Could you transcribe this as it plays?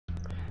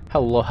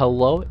Hello,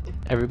 hello,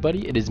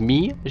 everybody. It is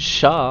me,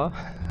 Shaw.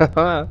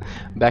 Back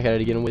at it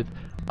again with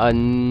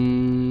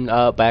I'm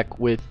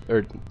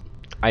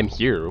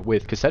here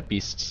with Cassette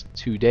Beasts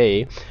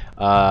today.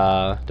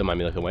 Don't mind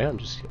me looking away. I'm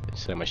just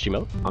setting my stream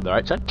out on the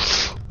right side.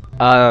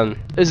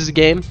 This is a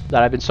game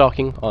that I've been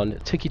stalking on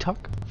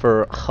TikTok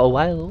for a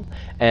while,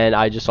 and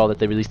I just saw that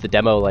they released the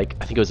demo like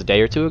I think it was a day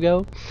or two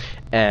ago,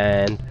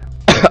 and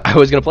I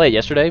was gonna play it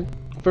yesterday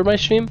for my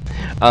stream,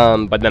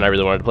 but then I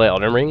really wanted to play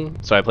Elden Ring,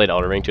 so I played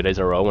Elden Ring 2 days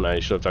in a row when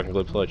I should have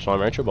technically played Slime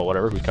Rancher, but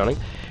whatever, who's counting?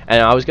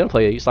 And I was gonna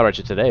play Slime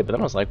Rancher today, but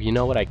then I was like, you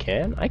know what, I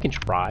can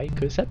try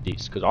Cassette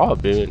Beasts, because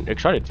I've been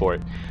excited for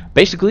it.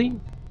 Basically,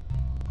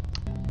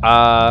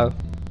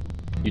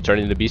 you turn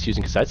into beasts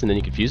using cassettes, and then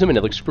you can fuse them, and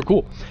it looks super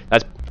cool.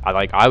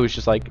 I was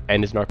just like,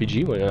 and it's an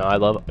RPG, when I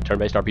love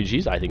turn-based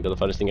RPGs, I think they're the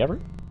funnest thing ever.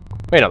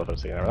 Wait, not the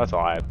funnest thing ever, that's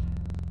all I have.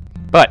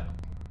 But,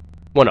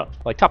 one of,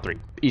 like, top 3,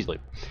 easily.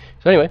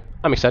 So anyway,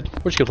 I'm excited.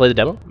 We're just gonna play the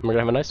demo, and we're gonna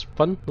have a nice,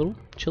 fun, little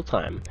chill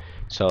time.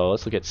 So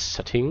let's look at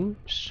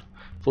settings.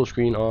 Full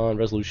screen on,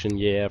 resolution,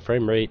 yeah.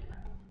 Frame rate,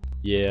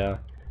 yeah.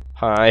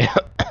 High.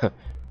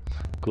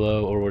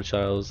 Glow, overworld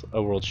styles,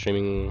 overworld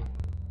streaming.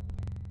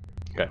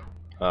 Okay.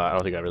 I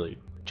don't think I really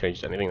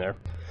changed anything there.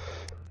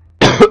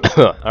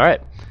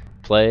 Alright.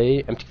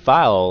 Play empty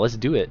file. Let's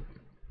do it.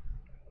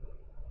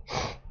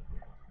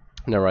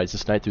 Now rides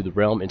this night through the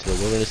realm into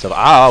the wilderness of.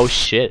 Oh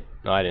shit!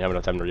 No, I didn't have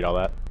enough time to read all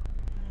that.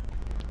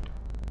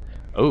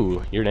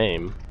 Oh, your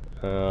name.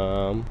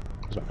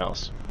 Where's my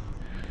mouse?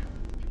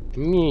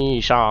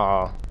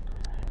 Misha.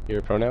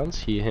 Your pronouns: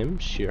 he, him,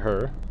 she,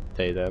 her,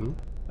 they, them.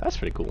 That's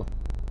pretty cool.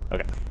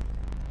 Okay.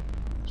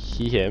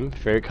 He, him.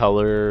 Favorite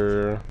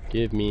color.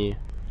 Give me.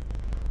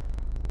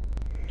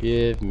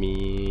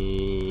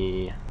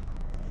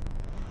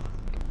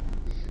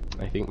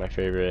 I think my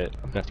favorite.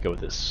 I'm gonna have to go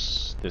with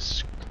this.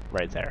 This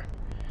right there.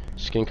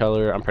 Skin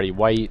color. I'm pretty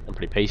white. I'm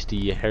pretty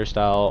pasty.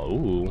 Hairstyle.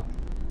 Ooh.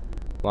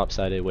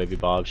 Lopsided, wavy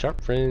bob, sharp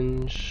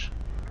fringe.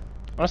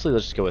 Honestly,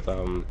 let's just go with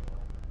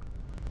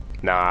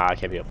nah, I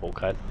can't be a full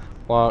cut.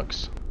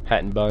 Locks,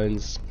 hat and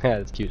buns. Yeah,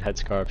 that's cute.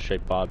 Headscarf,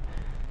 straight bob,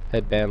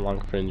 headband, long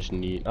fringe,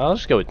 neat. I'll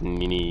just go with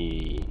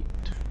neat,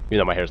 even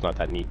though my hair's not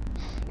that neat.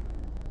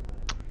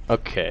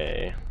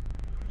 Okay.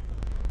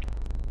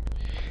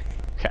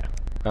 Okay.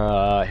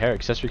 Hair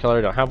accessory color.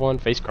 Don't have one.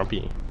 Face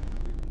grumpy.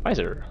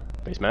 Visor.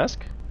 Face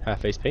mask. Half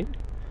face paint.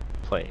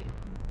 Plain.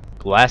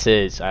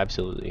 Glasses,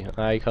 absolutely.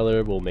 Eye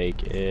color will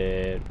make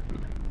it.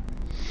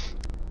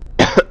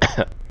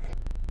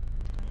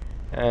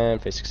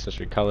 And face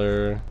accessory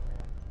color.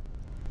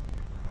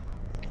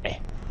 Eh.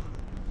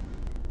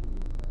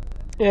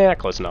 Yeah,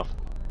 close enough.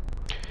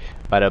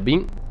 Bada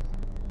bing.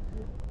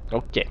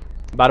 Okay.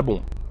 Bada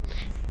boom.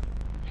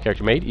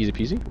 Character made, easy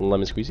peasy,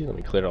 lemon squeezy. Let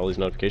me clear all these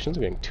notifications.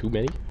 I'm getting too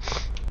many.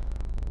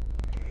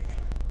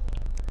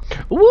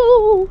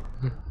 Woo!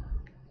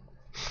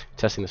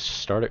 Testing the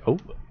starter. Oh,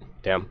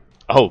 damn.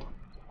 Oh,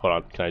 hold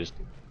on. Can I just?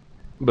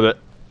 Bleh.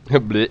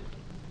 Bleh.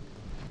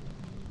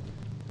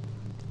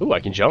 Ooh,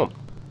 I can jump.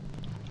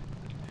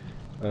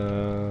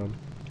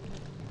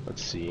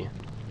 Let's see.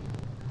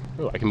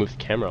 Oh, I can move the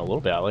camera a little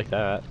bit. I like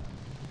that.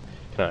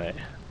 Can I?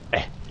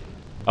 Eh.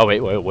 Oh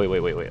wait.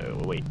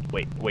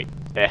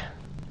 Eh.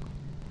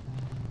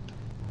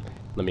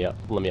 Let me up.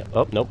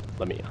 Oh nope.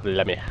 Let me.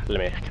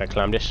 Can I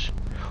climb this?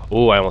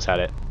 Oh, I almost had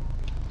it.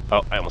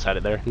 Oh, I almost had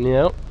it there.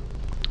 No.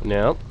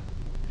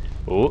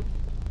 Oh.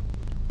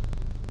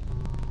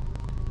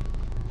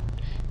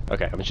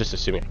 Okay, I'm just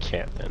assuming I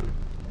can't then.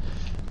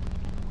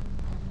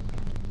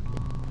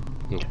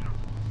 Okay.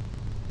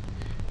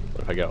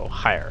 What if I go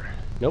higher?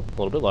 Nope, a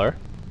little bit lower.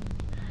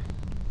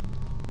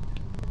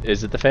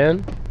 Is it the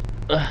fan?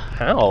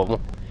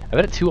 How? I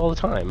bet it 2 all the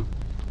time.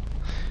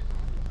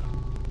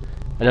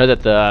 I know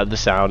that the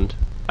sound,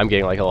 I'm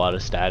getting like a lot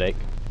of static.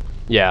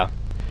 Yeah.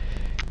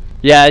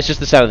 Yeah, it's just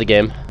the sound of the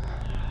game.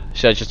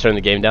 Should I just turn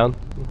the game down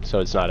so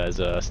it's not as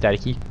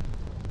staticky?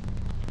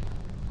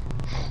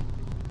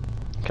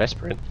 Can I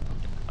sprint?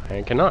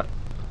 I cannot.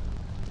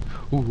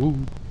 Ooh.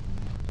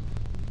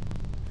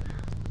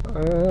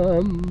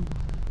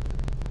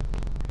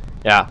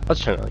 Yeah,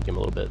 let's turn on the game a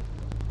little bit.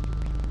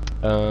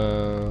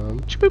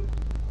 Boop.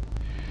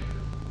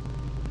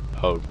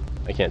 Oh,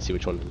 I can't see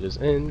which one it is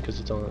in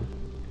because it's on.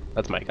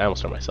 That's Mike. I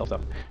almost turned myself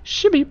down.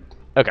 Shibby.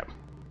 Okay.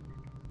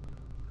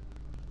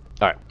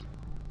 All right.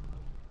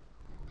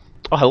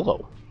 Oh,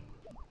 hello.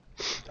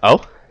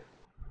 Oh.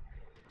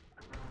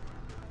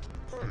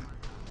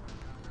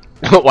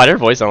 Why did her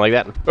voice sound like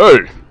that?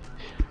 Hey!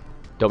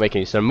 Don't make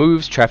any sudden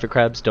moves. Traffic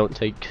crabs don't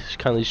take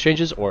kindly to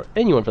strangers, or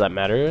anyone for that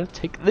matter.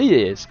 Take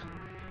these.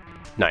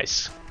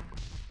 Nice.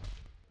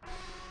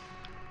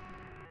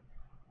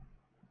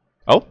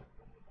 Oh?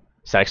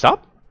 Static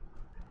stop?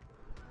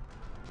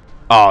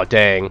 Oh,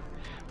 dang.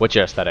 What's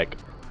your aesthetic?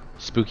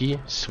 Spooky?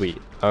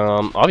 Sweet.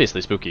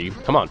 Obviously spooky.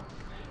 Come on.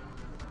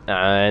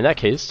 In that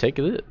case, take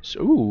this.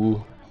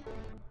 Ooh.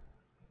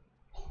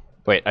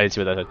 Wait, I didn't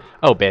see what that said.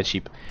 Oh,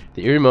 bansheep.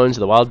 The eerie moans of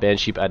the wild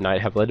bansheep at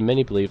night have led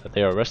many to believe that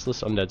they are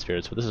restless undead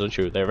spirits, but this is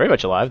untrue. They are very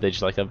much alive, they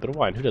just like to have a bit of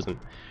wine. Who doesn't?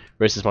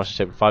 Race this monster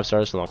type with 5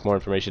 stars. Unlock more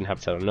information.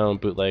 Habitat unknown.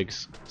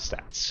 Bootlegs.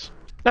 Stats.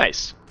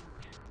 Nice.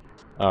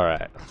 All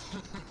right.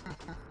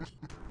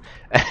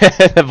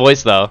 That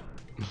voice though.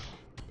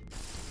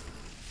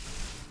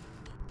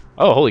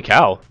 Oh, holy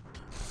cow.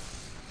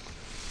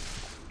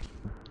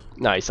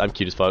 Nice. I'm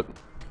cute as fuck.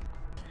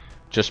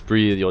 Just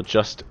breathe. You'll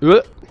just.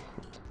 I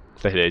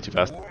hit it too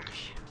fast.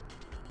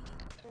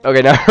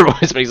 Okay, now her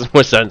voice makes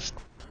more sense.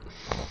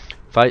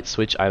 Fight,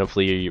 switch, item,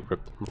 flee,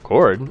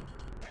 record.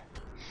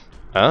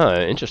 Ah,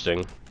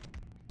 interesting.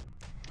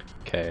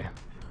 Okay.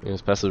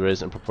 It's passive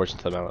raised in proportion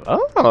to the amount.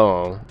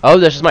 Oh,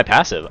 that's just my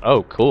passive.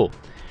 Oh, cool.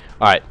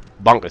 All right,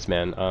 bonk this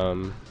man.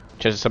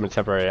 Chance to summon a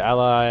temporary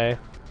ally.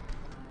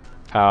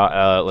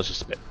 How? Let's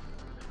just spit.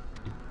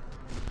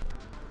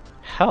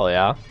 Hell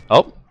yeah.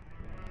 Oh,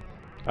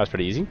 that was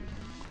pretty easy.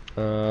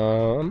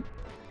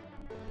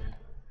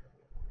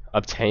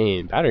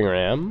 Obtain battering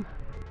ram.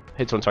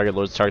 Hits one target,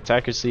 loads target's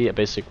accuracy. A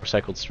basic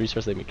recycled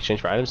resource they make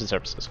exchange for items and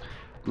services.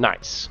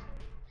 Nice.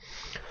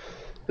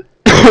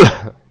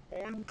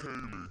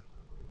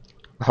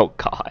 Oh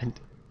god.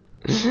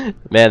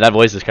 Man, that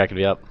voice is cracking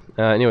me up.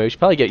 Anyway, we should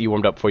probably get you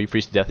warmed up before you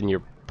freeze to death in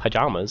your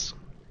pajamas.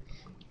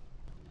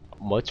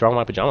 What's wrong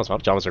with my pajamas? My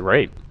pajamas are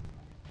great.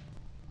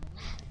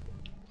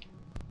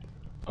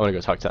 I want to go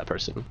talk to that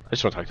person. I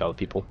just want to talk to all the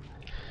people.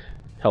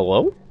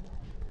 Hello?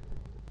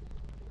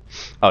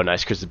 Oh,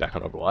 nice. Chris is back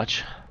on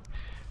Overwatch.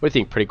 What do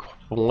you think? Pretty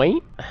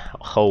quaint?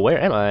 Oh, where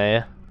am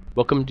I?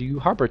 Welcome to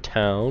Harbor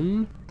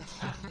Town.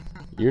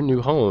 Your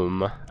new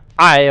home.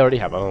 I already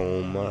have a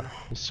home.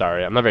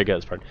 Sorry, I'm not very good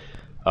at this part.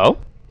 Oh,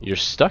 you're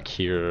stuck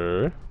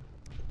here.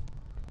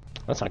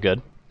 That's not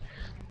good.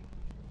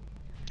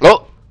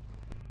 Oh!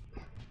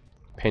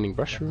 Painting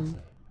brush room.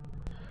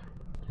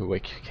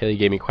 Wait, Kaylee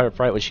gave me quite a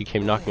fright when she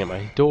came knocking at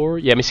my door.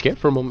 Yeah, me scared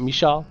for a moment,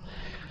 Michelle.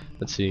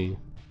 Let's see.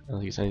 I don't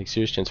think it's anything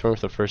serious. Transforming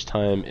for the first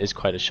time is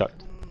quite a shock.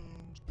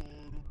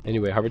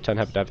 Anyway, Harbor Town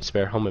happened to have a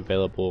spare home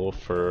available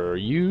for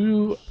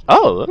you.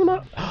 Oh, I'm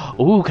not.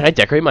 Ooh, can I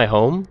decorate my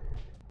home?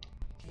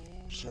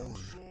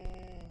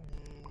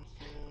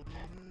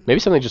 Maybe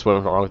something just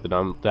went wrong with the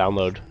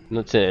download.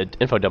 It's an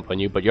info dump on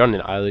you, but you're on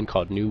an island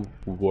called New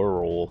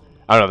World.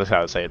 I don't know if that's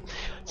how to say it.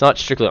 It's not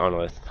strictly on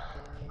with.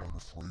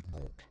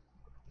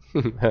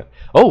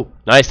 Oh,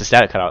 nice. The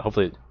static cut out.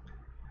 Hopefully,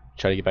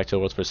 try to get back to the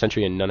world's first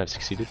century, and none have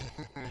succeeded.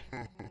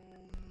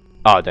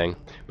 Oh dang!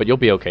 But you'll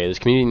be okay. This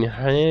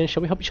community,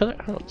 shall we help each other?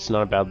 Oh, it's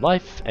not a bad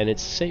life, and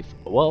it's safe.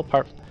 Well,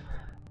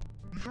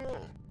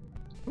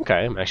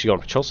 okay, I'm actually going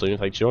on patrol soon. If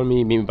you'd like to join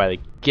me, meet me by the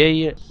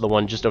gate, the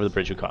one just over the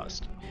bridge we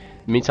crossed.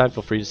 In the meantime,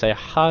 feel free to say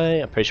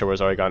hi. I'm pretty sure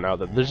word's already gone out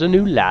that there's a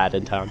new lad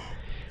in town.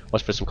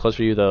 Watch for some clothes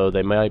for you, though.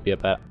 They might be a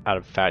bit out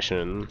of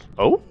fashion.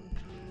 Oh?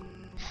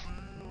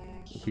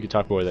 We can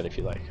talk more than if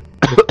you like.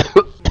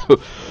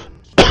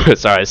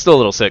 Sorry, I'm still a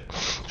little sick.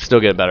 Still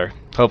getting better.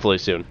 Hopefully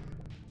soon.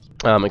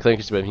 And click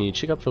if you need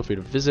to check up, feel free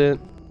to visit.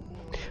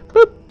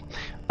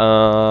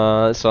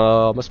 Boop.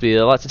 So must be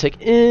a lot to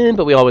take in,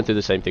 but we all went through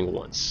the same thing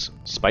once.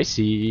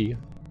 Spicy.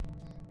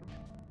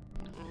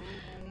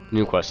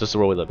 New quest. This is the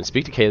world we live in.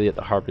 Speak to Kaylee at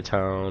the Harbor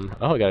Town.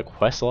 Oh, I got a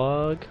quest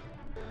log.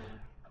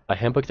 A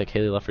handbook that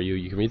Kaylee left for you.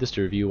 You can read this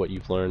to review what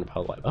you've learned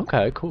about life.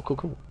 Okay, cool.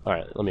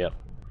 Alright, let me up.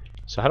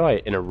 So how do I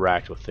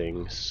interact with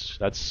things?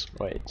 That's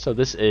right. So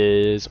this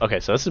is okay,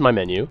 so this is my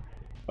menu.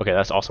 Okay,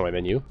 that's also my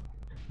menu.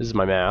 This is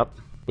my map,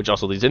 which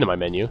also leads into my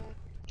menu.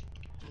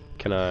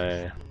 Can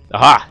I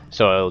aha!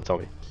 So it'll tell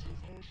me.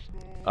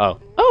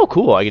 Oh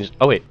cool, I can just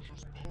did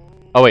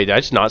I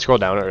just not scroll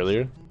down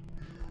earlier?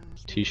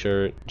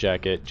 T-shirt,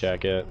 jacket,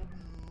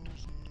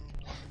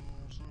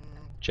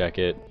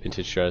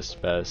 vintage dress,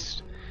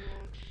 vest.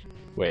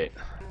 Wait.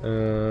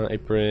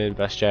 Apron,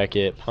 vest,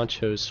 jacket,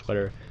 poncho,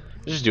 sweater.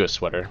 Let's just do a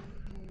sweater.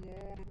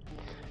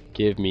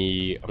 Give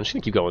me... I'm just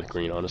gonna keep going with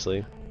green,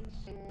 honestly.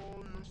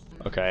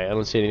 Okay, I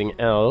don't see anything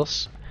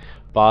else.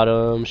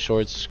 Bottom,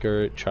 shorts,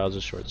 skirt,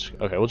 trousers, shorts.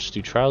 Okay, we'll just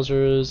do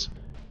trousers.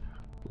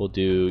 We'll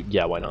do...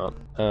 yeah, why not?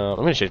 I'm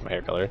gonna change my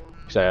hair color.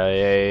 Because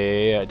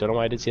I don't know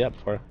why I didn't see that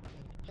before.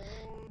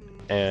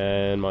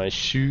 And my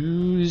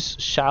shoes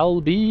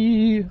shall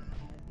be...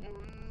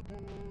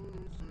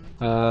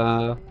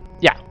 yeah.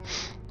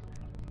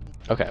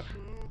 Okay.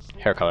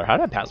 Hair color. How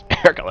did I pass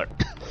hair color?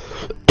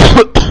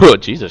 Oh,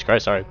 Jesus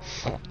Christ, sorry.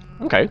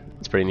 Okay,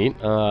 that's pretty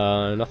neat.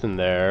 Nothing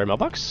there.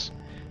 Mailbox?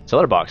 It's a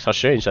letter box. How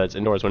strange that it's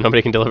indoors when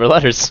nobody can deliver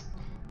letters.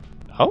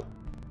 Oh?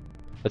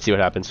 Let's see what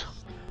happens.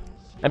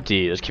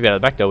 Empty. Let's keep it out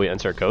of the back though. We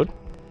enter a code.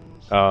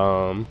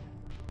 1,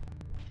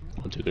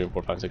 2, 3,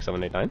 4, 5, 6,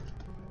 7, 8, 9.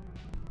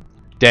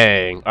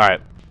 Dang.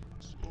 Alright.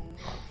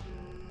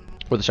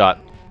 With a shot.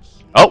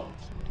 Oh!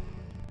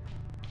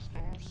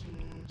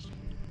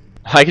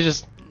 I could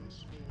just...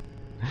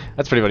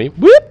 That's pretty funny.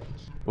 Whoop!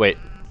 Wait.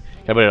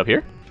 Can I put it up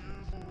here?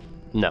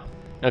 No.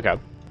 Okay.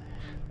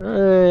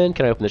 And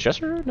can I open the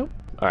dresser? Nope.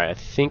 Alright, I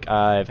think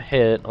I've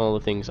hit all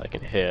the things I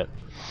can hit.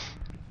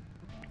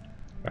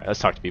 Alright, let's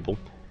talk to people.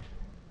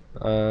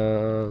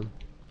 Hello.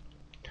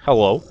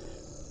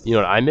 You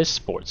know what? I miss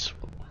sports.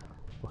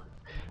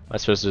 I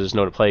suppose there's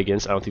no to play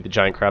against. I don't think the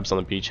giant crabs on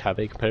the beach have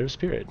a competitive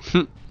spirit.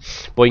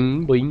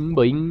 Boing, boing,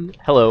 boing.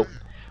 Hello.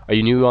 Are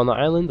you new on the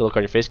island? The look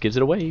on your face gives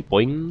it away.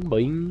 Boing,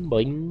 boing,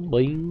 boing,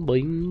 boing,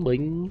 boing,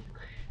 boing.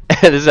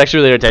 This is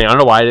actually really entertaining. I don't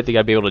know why I didn't think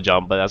I'd be able to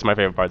jump, but that's my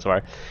favorite part so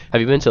far.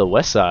 Have you been to the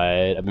west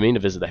side? I've been meaning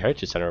to visit the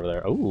Heritage Center over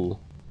there. Ooh.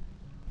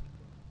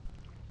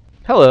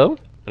 Hello.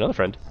 Another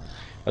friend.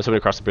 I was hoping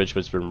to cross the bridge,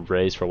 but it's been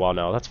raised for a while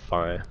now. That's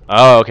fine.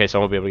 Oh, okay, so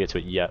I won't be able to get to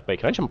it yet. Wait,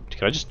 can I jump?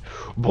 Can I just...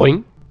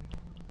 Boing?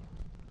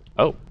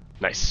 Oh,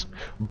 nice.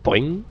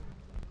 Boing.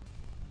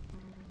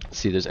 Let's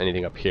see if there's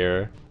anything up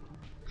here.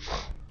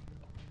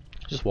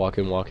 Just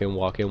walking, walking,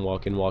 walking,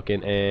 walking,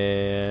 walking,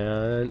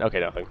 and... Okay,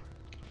 nothing.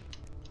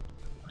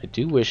 I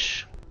do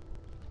wish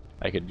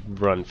I could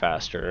run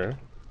faster.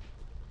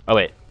 Oh,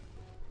 wait.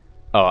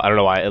 Oh, I don't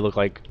know why. It looked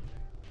like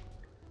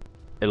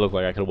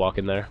I could walk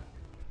in there.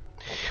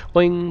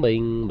 Boing,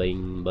 bing,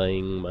 bing,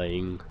 bing,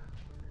 bing.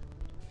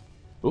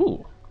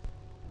 Ooh.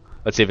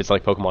 Let's see if it's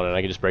like Pokemon and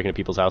I can just break into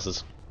people's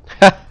houses.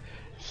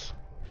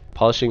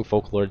 Polishing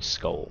Folklord's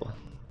skull.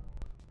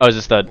 Oh, is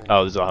this the...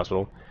 Oh, this is a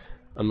hospital.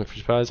 I'm looking for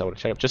surprise. I want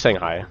to check up. Just saying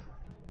hi.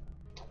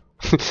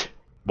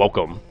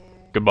 Welcome.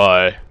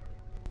 Goodbye.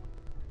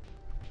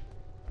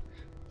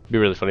 It'd be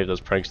really funny if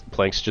those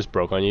planks just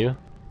broke on you.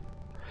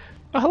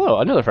 Oh, hello.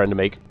 Another friend to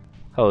make.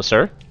 Hello,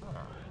 sir.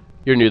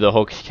 You're new to the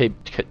whole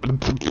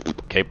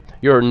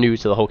You're new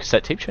to the whole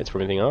cassette tape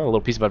transferring thing. Oh, a little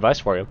piece of advice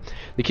for you.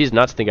 The key is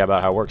not to think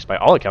about how it works. By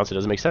all accounts, it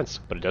doesn't make sense,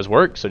 but it does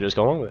work. So just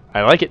go along with it.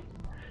 I like it.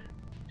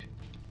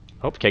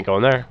 Oh, can't go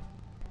in there.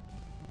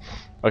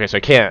 Okay, so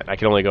I can't. I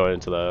can only go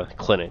into the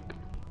clinic.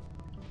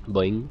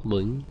 Bling,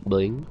 bling,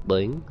 bling,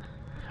 bling.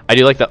 I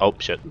do like the... Oh,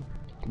 shit.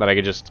 But I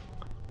could just...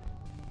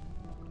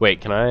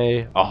 Wait, can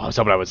I... Oh, I was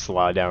hoping I would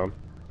slide down.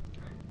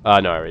 No,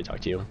 I already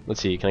talked to you.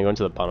 Let's see. Can I go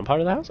into the bottom part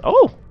of the house?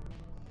 Oh!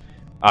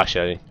 Ah,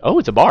 shit. Oh,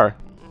 it's a bar.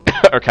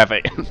 Or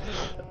cafe.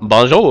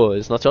 Bonjour.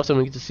 It's not so often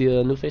we get to see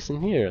a new face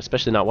in here.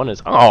 Especially not one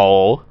is...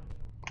 Oh!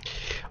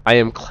 I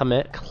am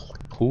Clement...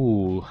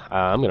 Ooh.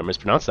 I'm going to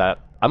mispronounce that.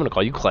 I'm going to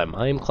call you Clem.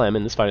 I am Clem,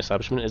 and this fine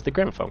establishment is the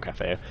Gramophone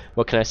Cafe.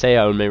 What can I say?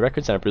 I own many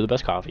records, and I brew the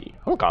best coffee.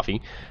 I want coffee.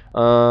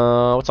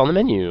 What's on the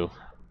menu?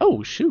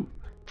 Oh, shoot.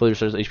 Fully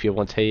restores HP of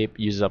one tape,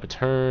 uses up a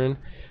turn,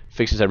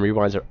 fixes and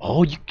rewinds it.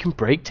 Oh, you can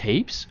break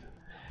tapes?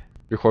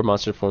 Record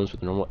monster forms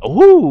with normal...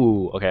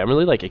 Oh! Okay, I'm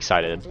really, like,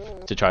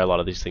 excited to try a lot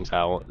of these things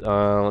out.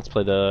 Let's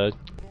play the...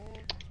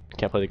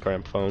 Can't play the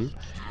gramophone.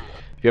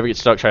 If you ever get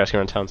stuck, try asking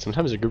around town.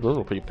 Sometimes a good room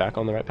will put you back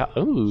on the right path.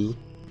 Ooh.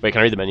 Wait, can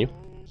I read the menu?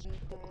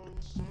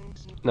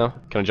 No?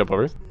 Can I jump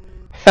over?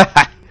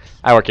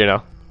 I work here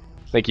now.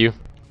 Thank you.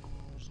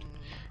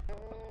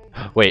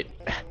 Wait,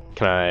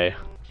 can I...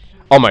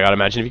 Oh my god,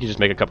 imagine if you could just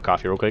make a cup of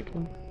coffee real quick.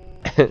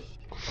 Here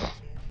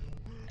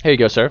you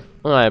go, sir.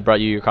 I brought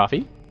you your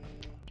coffee.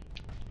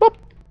 Boop.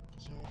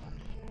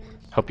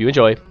 Hope you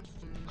enjoy.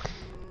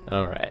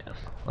 Alright,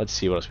 let's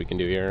see what else we can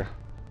do here.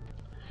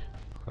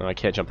 Oh, I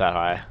can't jump that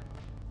high.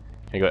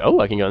 Can I go? Oh,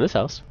 I can go in this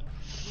house.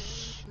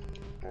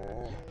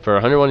 For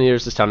 101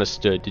 years, this town has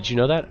stood. Did you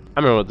know that? I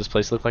remember what this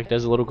place looked like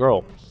as a little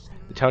girl.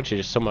 The town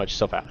changes so much,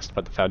 so fast,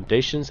 but the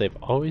foundations, they've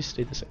always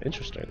stayed the same.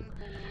 Interesting.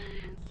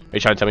 Are you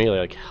trying to tell me you're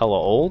like hella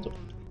old?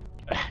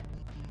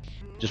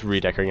 Just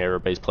redecorating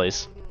everybody's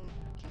place.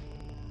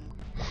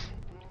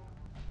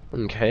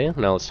 Okay,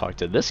 now let's talk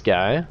to this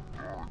guy.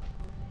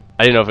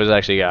 I didn't know if it was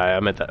actually a guy. I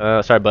meant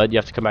that. Sorry, bud. You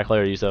have to come back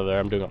later. You over there.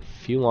 I'm doing a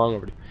few long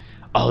already.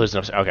 Oh, there's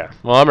no. Okay.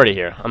 Well, I'm already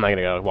here. I'm not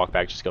gonna go walk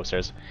back. Just go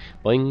upstairs.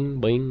 Bling,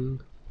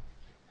 bling.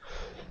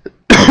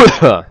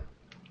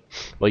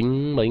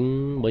 Bling,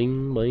 bling,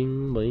 bling,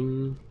 bling,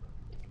 bling.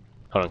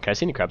 Hold on. Can I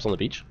see any crabs on the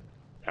beach?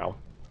 Ow.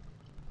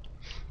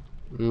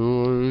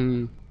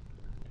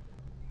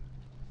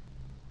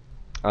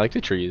 I like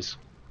the trees.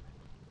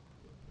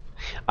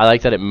 I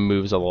like that it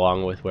moves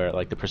along with where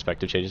like the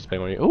perspective changes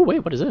depending on you. Oh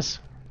wait, what is this?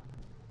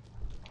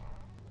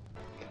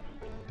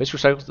 Waste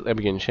recycles that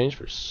begin change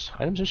for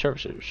items and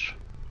services.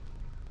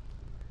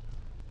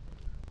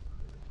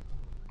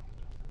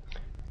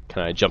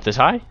 Can I jump this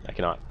high? I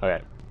cannot.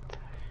 Okay.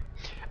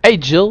 Hey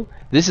Jill,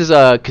 this is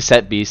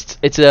Cassette Beasts.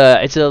 It's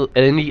an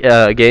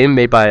indie game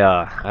made by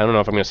I don't know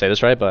if I'm gonna say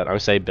this right, but I'm gonna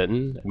say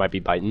Bitten. It might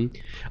be Byton.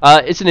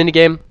 It's an indie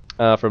game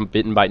from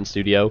Bitten Byton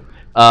Studio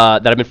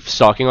that I've been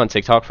stalking on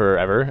TikTok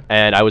forever,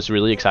 and I was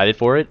really excited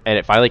for it, and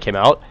it finally came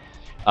out.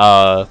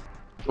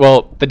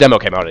 Well, the demo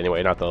came out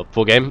anyway, not the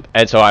full game,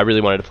 and so I really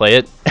wanted to play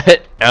it.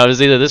 And it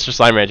was either this or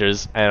Slime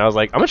Ranchers, and I was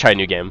like, I'm gonna try a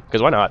new game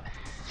because why not?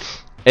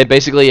 And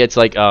basically, it's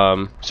like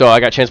so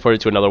I got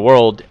transported to another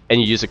world, and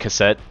you use a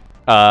cassette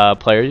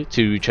player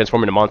to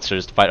transform into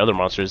monsters to fight other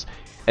monsters,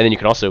 and then you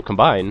can also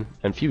combine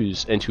and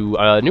fuse into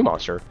a new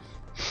monster.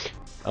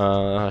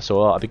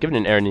 So I've been given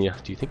an errand.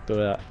 Do you think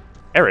the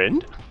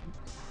errand?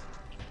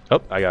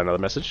 Oh, I got another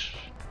message.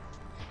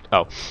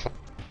 Oh.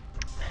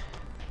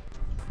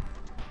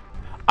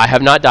 I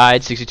have not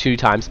died 62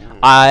 times.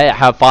 I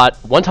have fought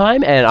one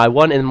time and I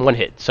won in one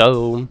hit.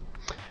 So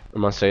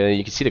monster,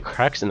 you can see the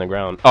cracks in the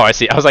ground. Oh, I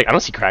see. I was like, I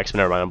don't see cracks, but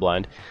never mind, I'm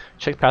blind.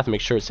 Check the path to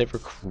make sure it's safe for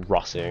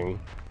crossing.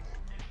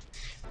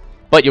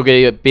 But you'll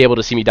be able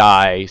to see me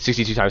die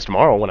 62 times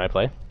tomorrow when I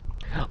play.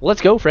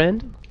 Let's go,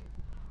 friend.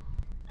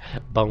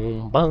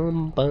 Boom,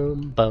 bum,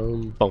 bum,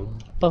 bum, bum,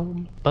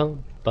 bum, bum,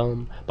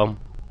 bum, bum,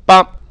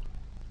 bum,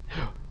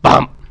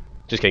 bum.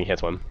 Just kidding, can't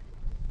swim.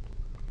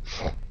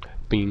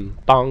 Bing,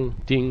 bong,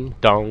 ding,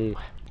 dong.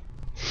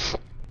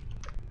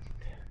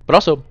 But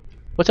also,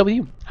 what's up with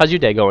you? How's your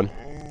day going?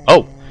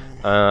 Oh,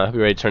 I hope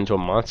you're ready to turn into a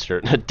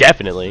monster.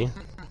 Definitely.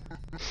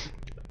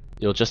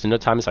 You'll just in no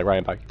time. It's like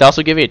riding a bike. They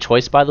also give you a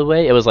choice, by the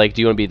way. It was like,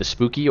 do you want to be the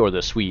spooky or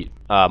the sweet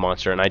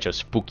monster? And I chose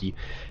spooky.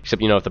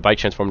 Except, you know, if the bike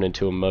transformed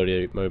into a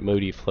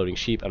moody floating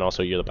sheep, and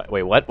also you're the bike.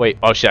 Wait, what? Wait.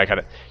 Oh shit! I got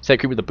it. Say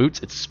creep with the boots.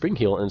 It's a spring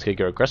heel, and it's gonna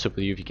get aggressive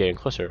with you if you get in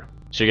closer.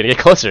 So you're gonna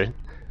get closer.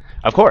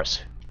 Of course.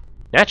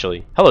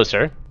 Naturally. Hello,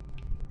 sir.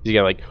 He's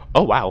gonna like,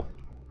 oh wow.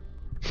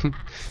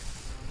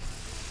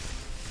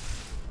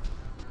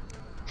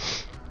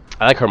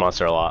 I like her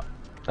monster a lot.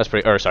 That's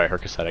pretty. Or sorry, her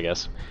cassette, I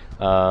guess.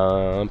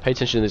 Pay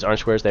attention to these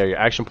orange squares. They are your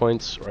action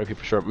points. Or AP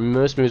for short.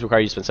 Most moves require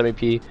you to spend some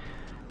AP. If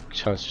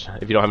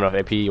you don't have enough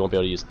AP, you won't be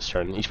able to use this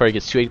turn. Each party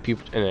gets 2 AP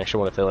and an extra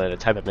 1 if they land a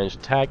type of managed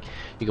attack.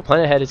 You can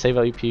plan ahead and save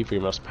AP for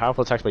your most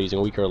powerful attacks by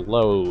using weaker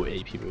low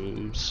AP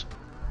moves.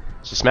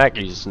 So smack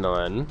uses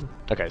none.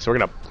 Okay, so we're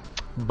gonna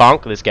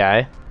bonk this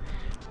guy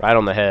right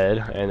on the head,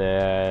 and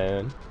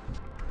then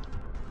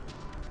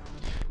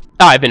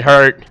I've been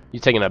hurt.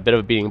 You've taken a bit of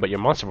a beating, but your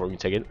monster form can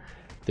take it.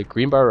 The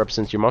green bar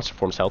represents your monster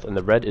form's health, and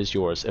the red is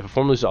yours. If a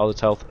form loses all its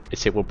health,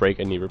 its tape will break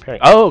and need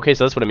repairing. Oh, okay,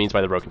 so that's what it means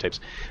by the broken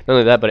tapes. Not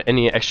only that, but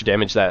any extra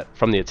damage that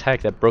from the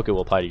attack that broke it will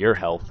apply to your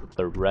health,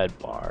 the red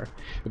bar.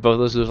 If both of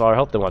those lose all our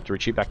health, then we'll have to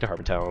retreat back to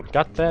Harbor Town.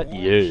 Got that?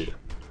 Yeah.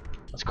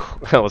 Let's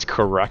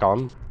crack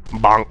on.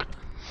 Bonk.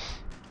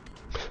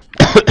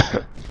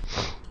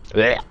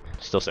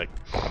 Still sick.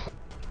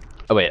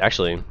 Oh wait,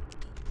 actually.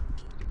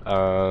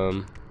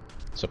 So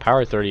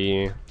power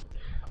 30.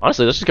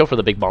 Honestly, let's just go for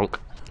the big bonk.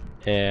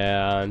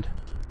 And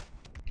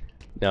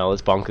now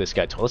let's bonk this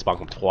guy. Let's bonk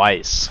him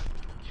twice.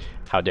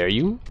 How dare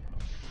you?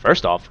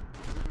 First off,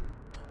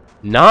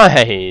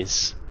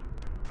 nice,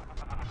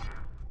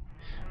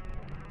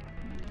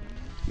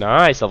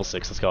 nice level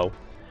 6. Let's go.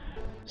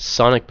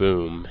 Sonic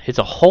Boom hits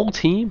a whole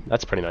team.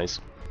 That's pretty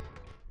nice.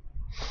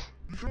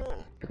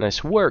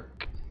 Nice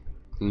work.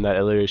 And that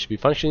elevator should be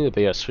functioning.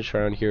 But yeah, switch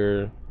around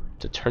here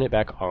to turn it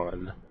back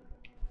on.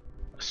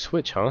 A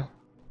switch, huh?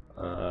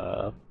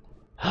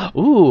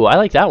 Ooh, I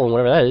like that one,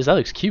 whatever that is. That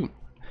looks cute.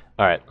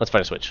 Alright, let's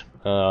find a switch.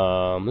 This is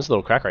a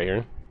little crack right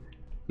here.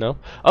 No?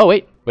 Oh,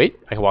 wait. I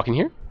can walk in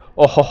here?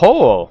 Oh, ho,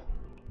 ho!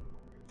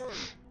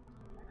 Let's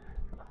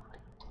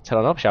head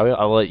on up, shall we?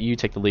 I'll let you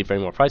take the lead for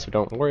any more fights, but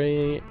don't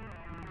worry.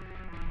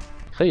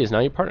 Clay is now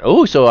your partner.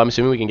 Oh, so I'm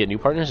assuming we can get new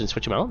partners and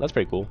switch them out? That's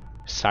pretty cool.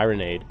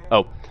 Sirenade.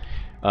 Oh.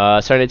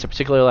 Sirenades are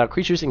particularly loud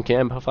creatures and can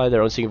amplify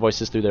their own singing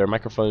voices through their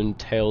microphone,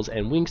 tails,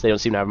 and wings. They don't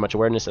seem to have much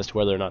awareness as to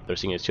whether or not their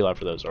singing is too loud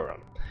for those around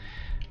them.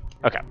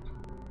 Okay.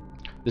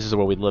 This is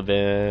where we live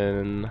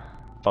in.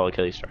 Follow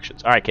Kaylee's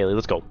instructions. Alright, Kaylee,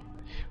 let's go.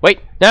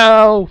 Wait!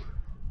 No!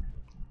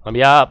 Let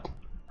me up!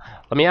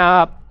 Let me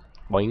up!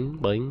 Boing,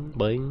 boing,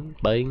 boing,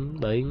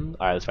 boing, boing.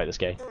 Alright, let's fight this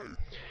guy.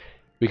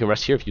 We can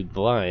rest here if you'd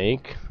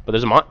like. But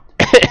there's a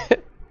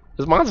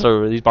there's a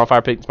monster. These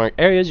bonfire pits mark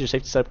areas. You're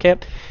safe to set up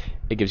camp.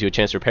 It gives you a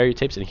chance to repair your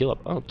tapes and heal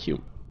up. Oh,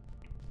 cute.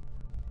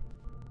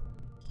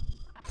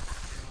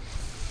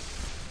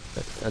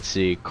 Let's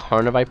see,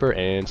 Carniviper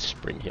and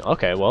Spring Heel.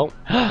 Okay, well,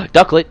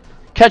 Ducklet,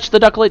 catch the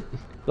Ducklet.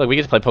 Look, we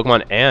get to play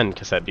Pokemon and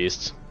Cassette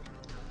Beasts.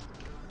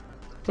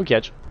 Good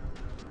catch.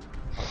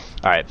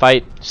 All right,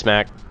 fight,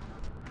 smack.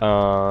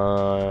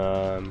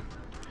 We're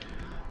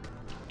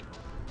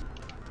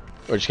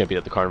just gonna beat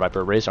up the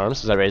Carniviper. Raise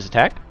arms. Does that raise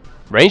attack?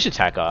 Ranged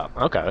attack up.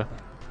 Okay.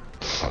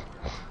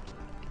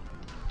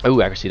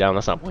 Oh, accuracy down.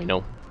 That's not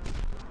bueno.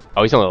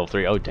 Oh, he's on level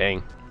 3. Oh,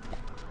 dang.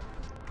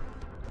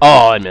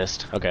 Oh, I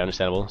missed. Okay,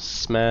 understandable.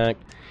 Smack.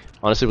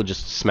 Honestly, we'll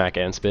just smack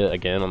and spit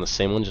again on the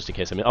same one just in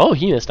case I miss. Oh,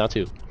 he missed now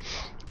too.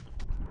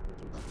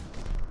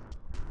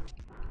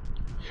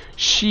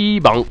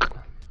 She-bonk.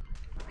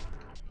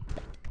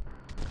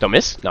 Don't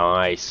miss.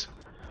 Nice.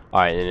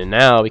 Alright, and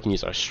now we can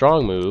use our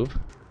strong move.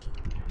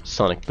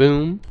 Sonic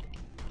Boom.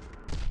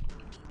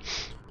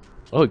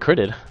 Oh, he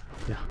critted.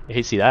 Yeah, I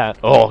hate to see that.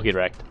 Oh, get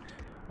wrecked.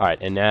 Alright,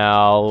 and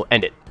now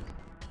end it.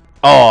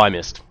 Oh, I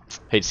missed.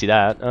 Hate to see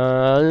that.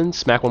 And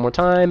smack one more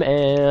time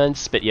and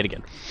spit yet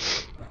again.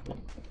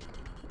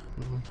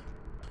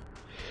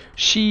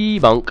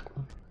 She-bonk.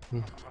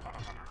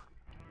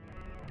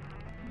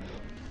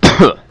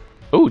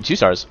 Oh, 2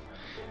 stars.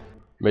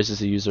 Raises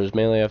the user's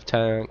melee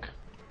attack.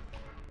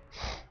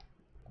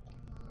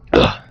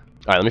 Alright,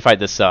 let me fight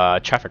this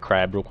traffic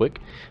crab real quick.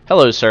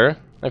 Hello, sir.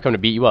 I've come to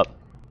beat you up.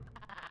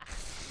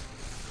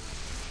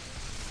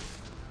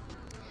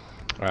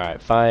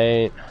 Alright,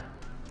 fight.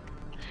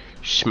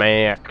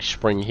 Smack.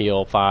 Spring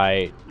heel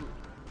fight.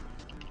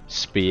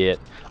 Spit.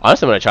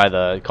 Honestly, I'm going to try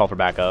the call for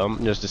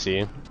backup just to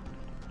see.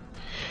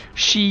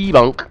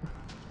 She-bonk. I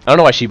don't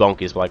know why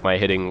she-bonk is like my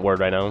hitting word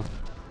right now.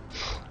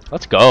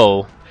 Let's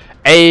go.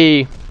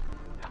 Hey.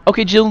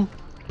 Okay, Jill.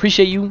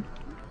 Appreciate you.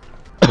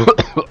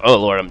 Oh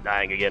lord, I'm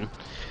dying again.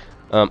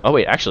 Oh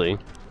wait, actually,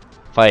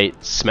 if I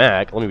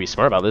smack, let me be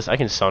smart about this. I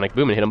can Sonic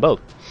Boom and hit them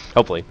both.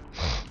 Hopefully.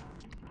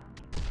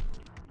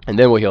 And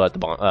then we'll heal at the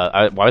bomb.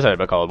 Why was I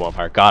about to call it a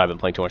bonfire? God, I've been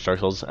playing too much Dark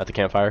Souls at the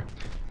campfire.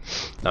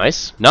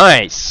 Nice,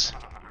 nice.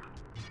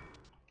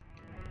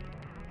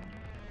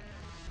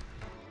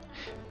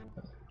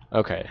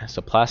 Okay,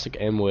 so plastic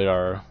and wood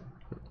are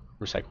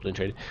recycled and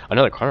traded.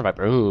 Another corner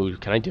viper. Ooh,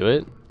 can I do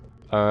it?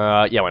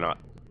 Yeah, why not?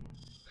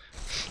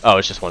 Oh,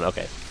 it's just one.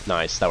 Okay,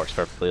 nice. That works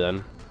perfectly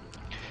then.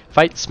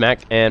 Fight,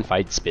 smack, and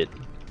fight, spit.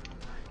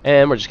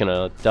 And we're just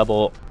gonna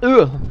double.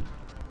 Ugh.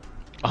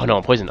 Oh no,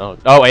 I'm poisoned.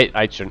 Oh wait,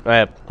 I shouldn't.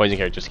 Poison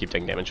carry, just keep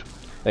taking damage.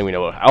 I think we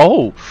know what.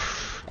 Oh,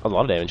 a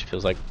lot of damage. It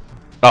feels like.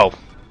 Oh,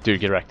 dude,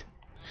 get wrecked.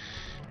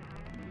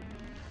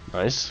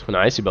 Nice,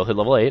 nice. You both hit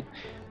level 8.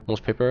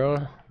 Almost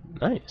paper.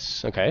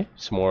 Nice. Okay,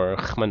 some more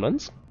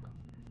khmanmuns.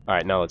 All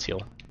right, now let's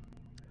heal.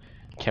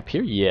 Cap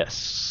here,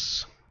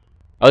 yes.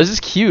 Oh, this is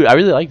cute. I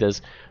really like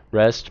this.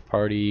 Rest,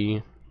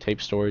 party,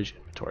 tape storage,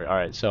 inventory. All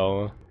right,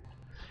 so.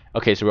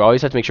 Okay, so we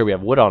always have to make sure we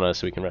have wood on us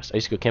so we can rest. I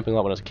used to go camping a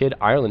lot when I was a kid.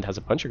 Ireland has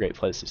a bunch of great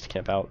places to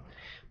camp out.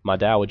 My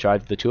dad would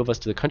drive the two of us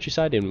to the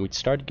countryside and we'd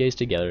stargaze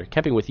together.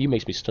 Camping with you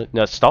makes me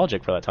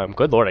nostalgic for that time.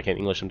 Good lord, I can't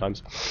English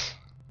sometimes.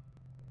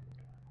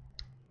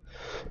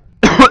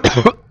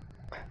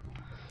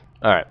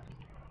 Alright.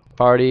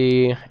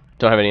 Party.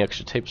 Don't have any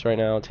extra tapes right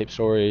now. Tape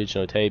storage,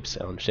 no tapes.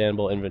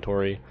 Understandable.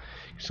 Inventory.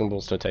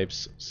 Symbols, no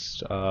tapes.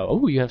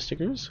 Oh, you have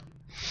stickers?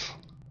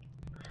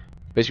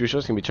 Basic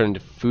resources can be turned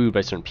into food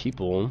by certain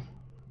people.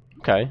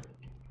 Okay.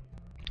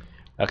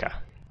 Okay.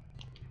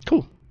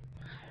 Cool.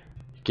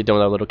 Get done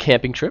with our little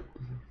camping trip.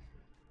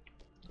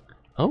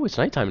 Oh, it's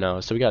nighttime now,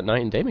 so we got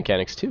night and day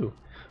mechanics too.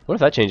 What if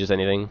that changes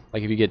anything?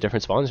 Like if you get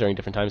different spawns during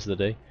different times of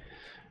the day.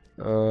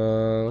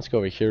 Let's go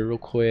over here real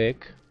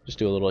quick. Just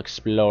do a little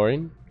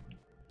exploring.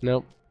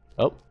 Nope.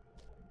 Oh.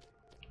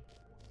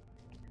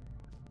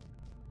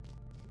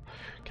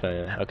 Can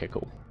I? Okay,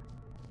 cool.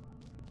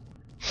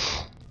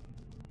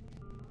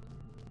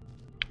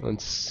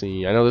 Let's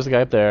see. I know there's a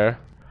guy up there.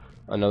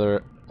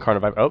 Another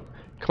carnivore. Oh,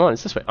 come on,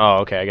 it's this way. Oh,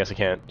 okay, I guess I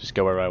can't just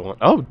go wherever I want.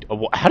 Oh,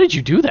 how did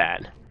you do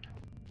that?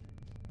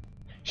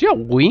 She got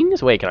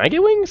wings? Wait, can I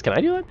get wings? Can I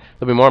do that?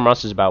 There'll be more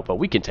monsters about, but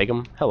we can take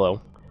them. Hello.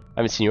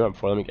 I haven't seen you around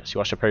before. Let me guess. You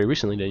watched a prairie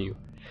recently, didn't you?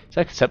 Is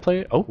that a cassette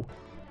player? Oh.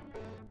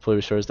 Fully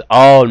restores the.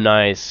 Oh,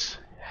 nice.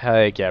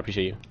 Heck yeah, I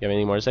appreciate you. You have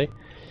anything more to say?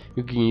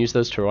 You can use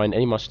those to rewind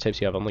any monster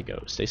types you have on the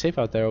go. Stay safe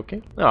out there,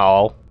 okay?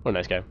 Oh, what a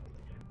nice guy.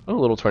 Oh, a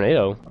little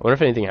tornado. I wonder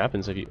if anything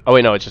happens if you. Oh,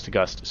 wait, no, it's just a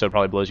gust, so it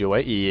probably blows you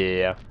away.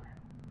 Yeah.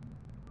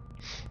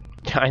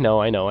 I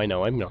know.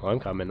 I'm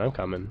coming.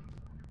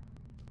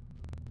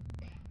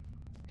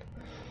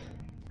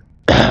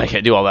 I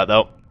can't do all that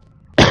though.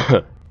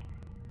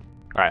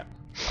 Alright.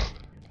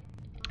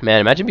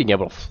 Man, imagine being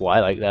able to fly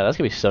like that. That's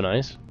gonna be so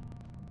nice.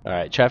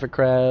 Alright, traffic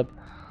crab.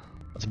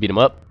 Let's beat him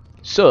up.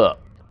 Sup?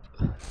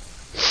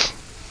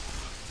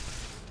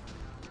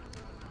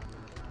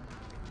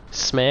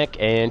 Smack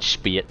and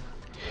spit.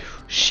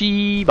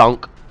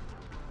 She-bonk.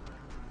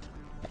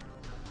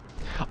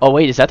 Oh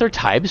wait, is that their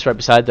types right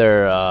beside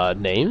their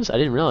names? I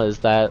didn't realize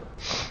that.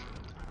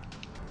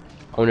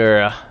 I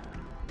wonder.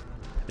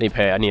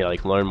 I need to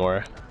like learn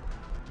more.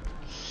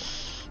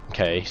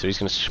 Okay, so he's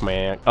gonna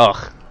smack.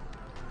 Ugh.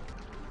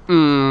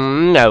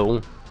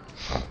 No.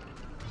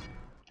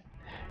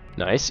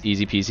 Nice,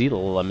 easy peasy,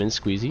 lemon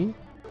squeezy.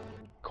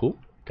 Cool.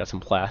 Got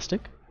some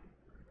plastic.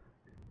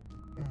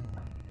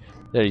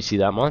 There, you see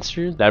that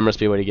monster? That must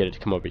be a way to get it to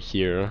come over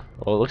here.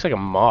 Well, it looks like a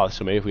moth,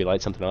 so maybe if we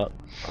light something up.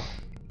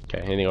 Okay,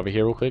 anything over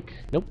here real quick?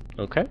 Nope.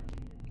 Okay.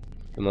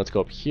 And let's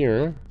go up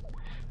here.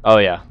 Oh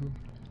yeah.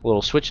 A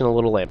little switch and a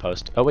little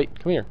lamppost. Oh wait,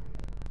 come here.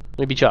 Let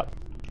me beat you up.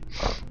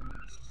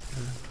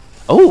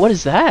 Oh, what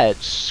is that?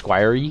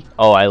 Squirey?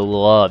 Oh, I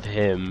love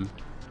him.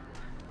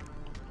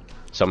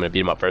 So I'm gonna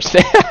beat him up first.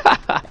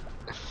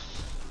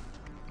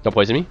 Don't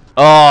poison me.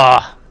 Oh!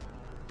 I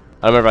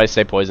don't remember if I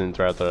stay poisoned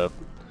throughout the.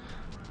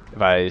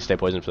 If I stay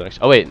poisoned for the next.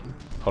 Oh wait,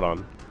 hold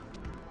on.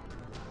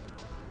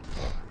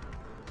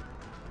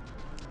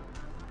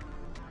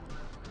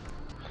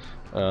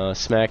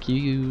 Smack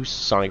you,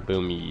 Sonic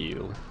Boom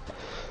you.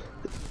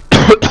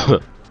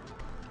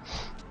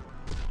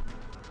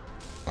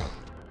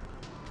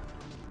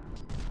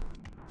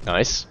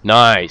 Nice,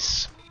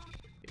 nice,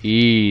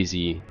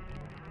 easy.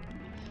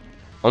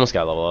 Almost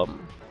got level up.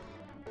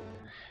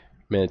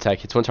 Man, attack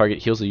hits one target,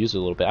 heals the user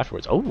a little bit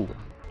afterwards. Oh,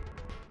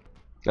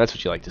 that's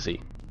what you like to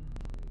see.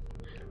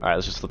 All right,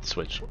 let's just flip the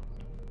switch.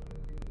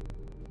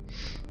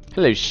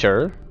 Hello,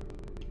 sir.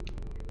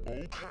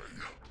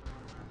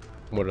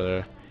 What are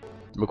there?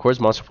 Records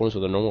monster forms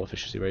with a normal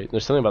efficiency rate.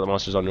 There's something about the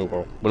monsters on New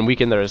World. When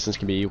weakened, their resistance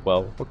can be,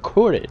 well,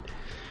 recorded.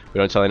 We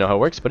don't entirely know how it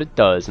works, but it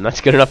does, and that's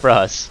good enough for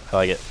us. I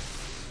like it.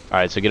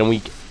 Alright, so get them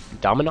weak.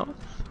 Dominoth?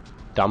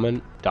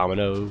 Dominoth?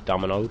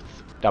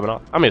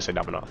 I'm gonna say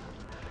Dominoth.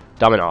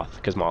 Dominoth,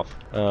 because moth.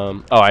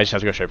 Oh, I just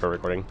have to go straight for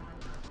recording.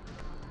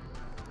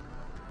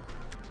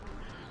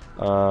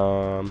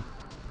 Oh.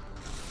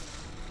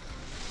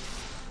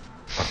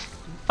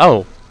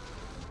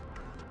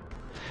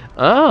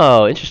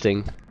 Oh,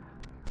 interesting.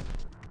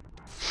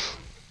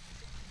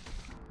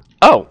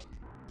 Oh,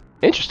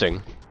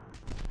 interesting.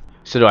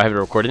 So do I have it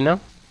recorded now?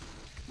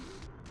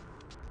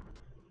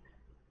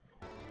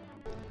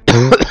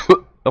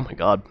 Oh my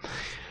god.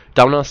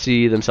 Dominoes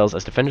see themselves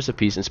as defenders of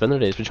peace and spend their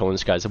days patrolling the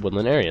skies of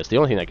woodland areas. The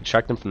only thing that can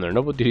distract them from their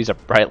noble duties are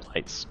bright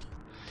lights.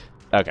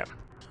 Okay.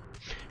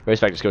 Various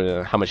factors go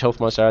into how much health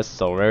monster has,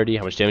 its rarity,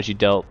 how much damage you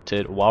dealt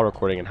it while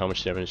recording, and how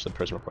much damage the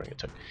person recording it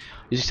took.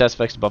 Using stats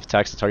effects to buff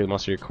attacks to target the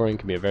monster you're recording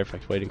can be a very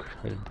effective way to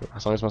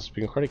as long as the monster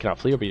being recorded cannot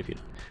flee or be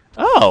defeated.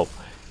 Oh!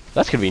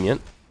 That's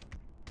convenient.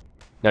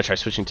 Now try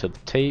switching to the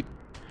tape.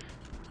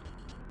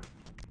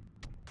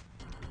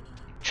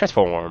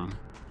 Transform.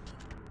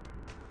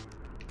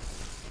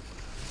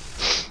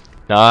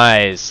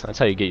 Nice. That's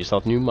how you get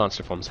yourself new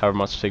monster forms. However,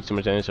 monsters take too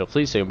much damage, so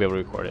please, so you'll be able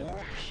to record it.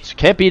 So you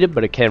can't beat it,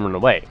 but it can run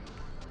away.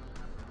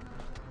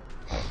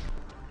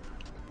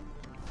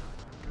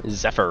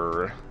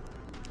 Zephyr.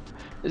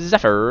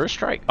 Zephyr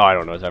strike. Oh, I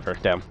don't know Zephyr.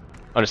 Damn.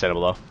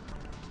 Understandable though.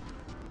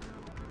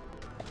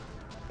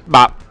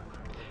 Bop.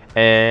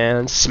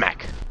 And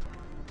smack.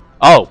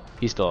 Oh,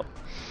 he's still up.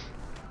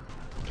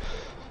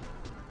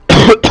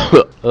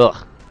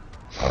 Ugh.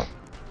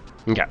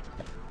 Okay.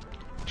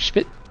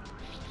 Spit.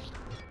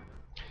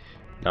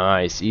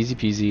 Nice. Easy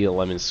peasy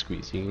lemon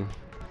squeezy.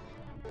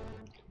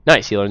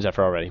 Nice. He learns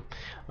Zephyr already.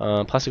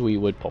 Plastic wheat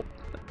wood pulp.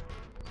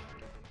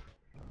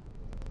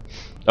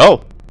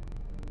 Oh!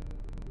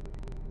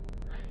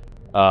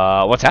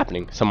 What's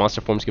happening? Some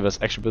monster forms give us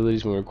extra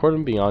abilities when we record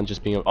them beyond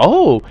just being.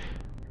 Oh!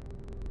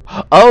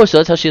 Oh, so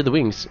that's how she had the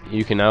wings.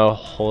 You can now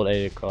hold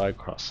a glide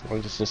across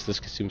long distance. This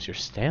consumes your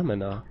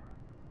stamina.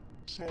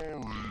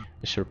 I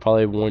should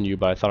probably warn you,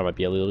 but I thought it might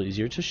be a little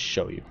easier to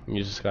show you.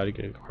 You just gotta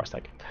get across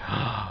that gate.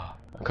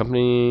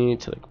 Accompany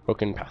to the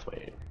broken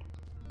pathway.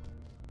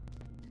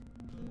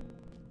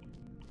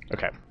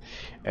 Okay.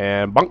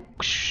 And bonk.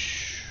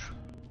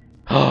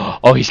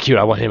 Oh, he's cute.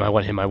 I want him. I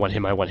want him. I want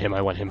him. I want him.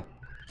 I want him.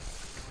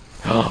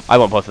 I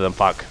want both of them.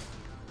 Fuck.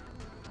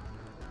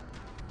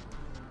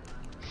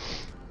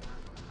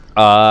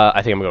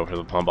 I think I'm gonna go for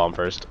the pom bomb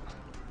first.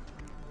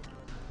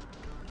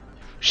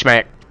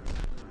 Schmack.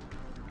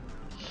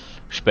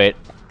 Spit.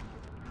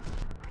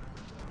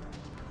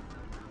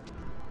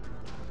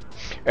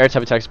 Air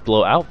type attacks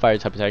blow out. Fire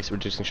type attacks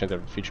reducing strength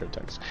of future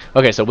attacks.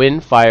 Okay, so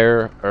wind,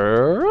 fire,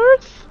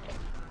 earth.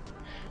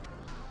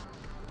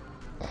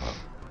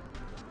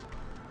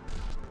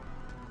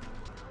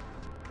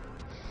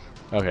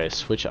 Okay,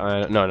 switch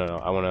on. No.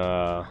 I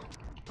wanna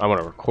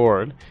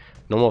record.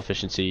 Normal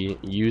efficiency.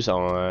 Use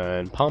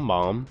on pom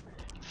bomb.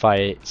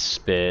 Fight.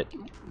 Spit.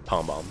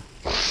 Pom bomb.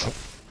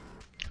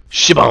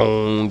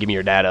 Shibong. Give me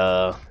your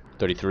data.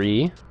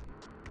 33.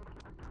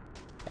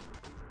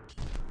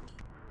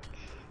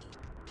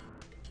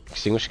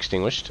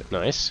 Extinguished.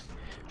 Nice.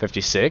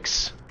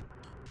 56.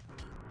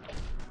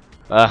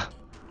 Okay,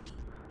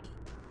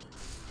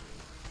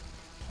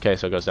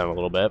 so it goes down a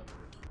little bit.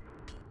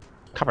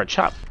 Copper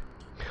chop.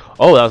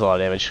 Oh, that was a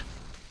lot of damage.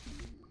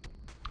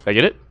 Did I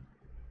get it?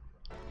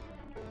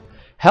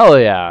 Hell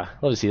yeah.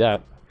 Love to see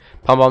that.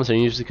 Pom bombs are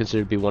usually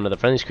considered to be one of the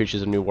friendliest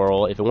creatures of New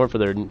World. If it weren't for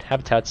their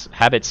habits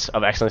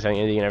of accidentally setting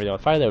anything and everything on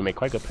fire, they would make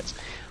quite good pets.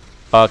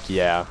 Fuck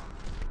yeah.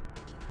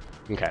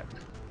 Okay.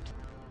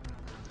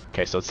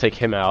 Okay, so let's take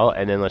him out,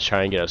 and then let's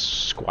try and get a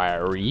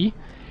squirey.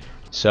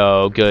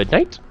 So, good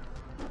night.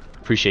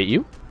 Appreciate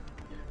you.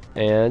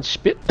 And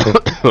spit.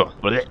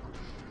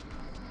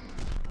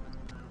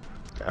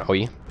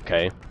 Owie.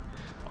 Okay.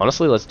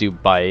 Honestly, let's do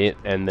bite,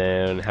 and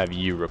then have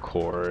you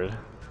record.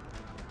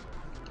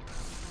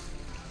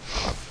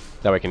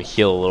 That way I can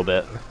heal a little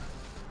bit.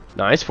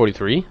 Nice,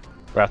 43.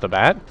 Right off the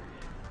bat.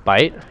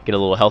 Bite. Get a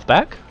little health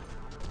back.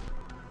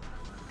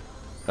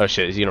 Oh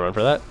shit, is he gonna run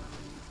for that?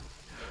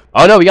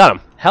 Oh no, we got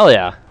him. Hell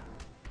yeah.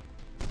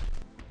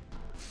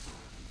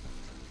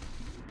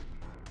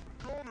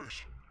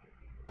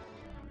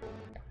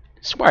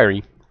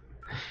 Squirey.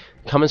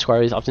 Common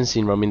squirey is often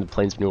seen roaming the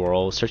plains of New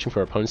World, searching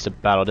for opponents to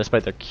battle.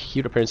 Despite their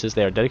cute appearances,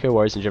 they are dedicated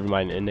warriors and driven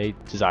by an innate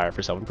desire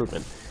for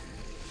self-improvement.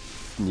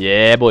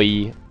 Yeah,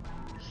 boy.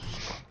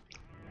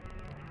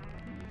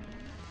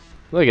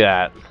 Look at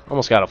that.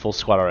 Almost got a full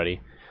squad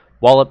already.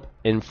 Wallop,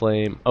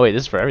 Inflame. Oh wait,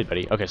 this is for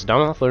everybody. Okay, so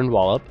Dominoth learned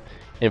Wallop.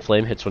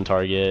 Inflame hits one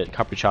target.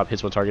 Copper Chop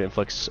hits one target.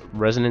 Inflicts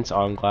resonance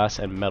on glass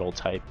and metal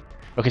type.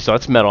 Okay, so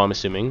that's metal, I'm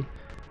assuming.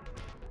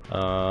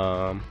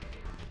 I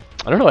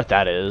don't know what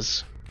that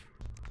is.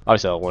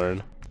 Obviously I'll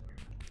learn.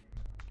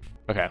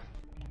 Okay.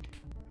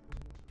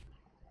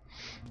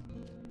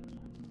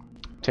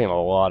 Taking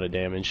a lot of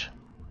damage.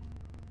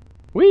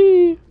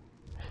 Whee!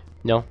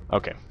 No?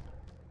 Okay.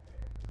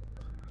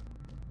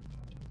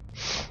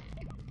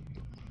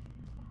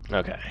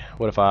 Okay.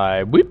 What if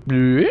I whip?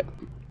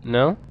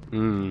 No?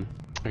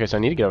 Okay, so I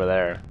need to get over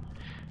there.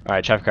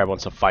 Alright, Traffic Crab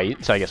wants to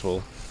fight, so I guess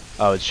we'll.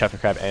 Oh, it's Traffic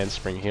Crab and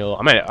Spring Heel.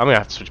 I'm gonna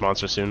have to switch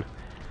monsters soon.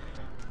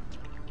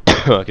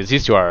 Because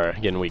these two are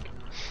getting weak.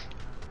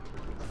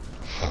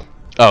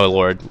 Oh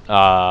lord.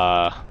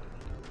 Oh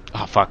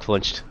fuck,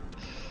 flinched.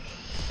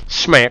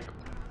 Smack.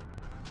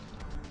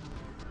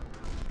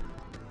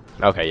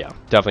 Okay, yeah,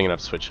 definitely gonna have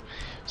to switch.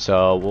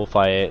 So we'll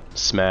fight,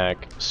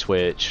 smack,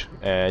 switch,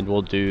 and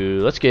we'll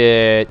do. Let's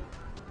get.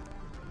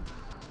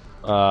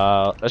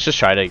 Let's just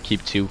try to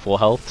keep 2 full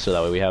health, so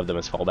that way we have them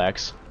as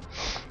fallbacks.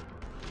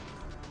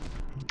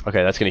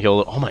 Okay, that's gonna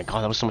heal. Oh my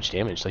god, that was so much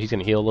damage. So he's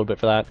gonna heal a little bit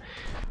for that.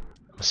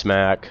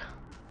 Smack.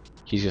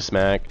 He's gonna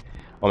smack.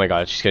 Oh my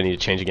god, she's gonna need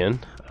to change again.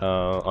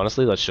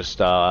 Honestly, let's just.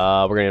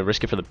 We're gonna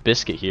risk it for the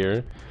biscuit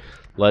here.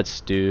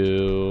 Let's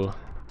do.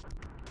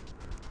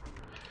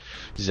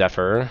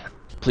 Zephyr.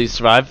 Please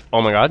survive.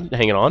 Oh my god,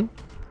 hanging on.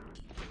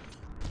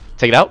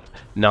 Take it out.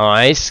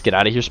 Nice. Get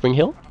out of here, Spring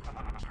Hill.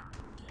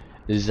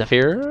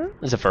 Zephyr.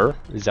 Zephyr.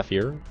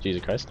 Zephyr.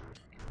 Jesus Christ.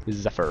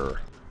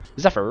 Zephyr.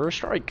 Zephyr.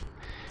 Strike.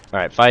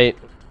 Alright, fight.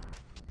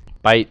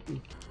 Bite.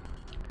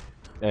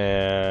 And.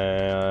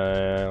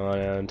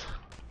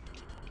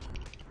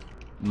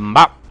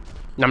 Bop.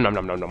 Nom nom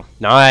nom nom nom.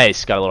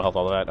 Nice. Got a little health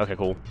all of that. Okay,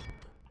 cool.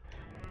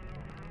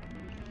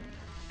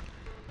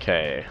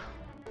 Okay.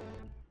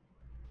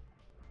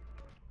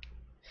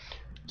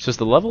 It's just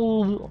the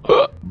level.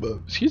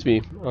 Excuse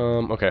me.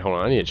 Okay, hold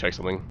on. I need to check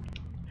something.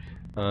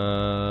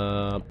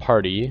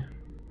 Party.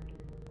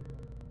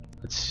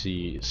 Let's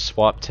see.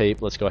 Swap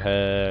tape. Let's go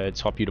ahead.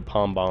 Swap you to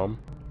Pom Bomb.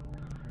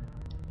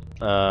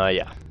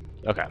 Yeah.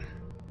 Okay.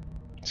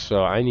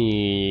 So I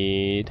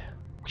need.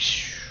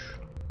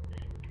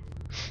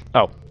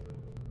 Oh.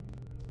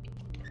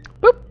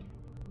 Boop.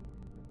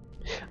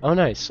 Oh,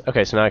 nice.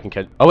 Okay, so now I can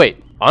catch. Oh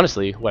wait.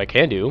 Honestly, what I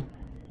can do.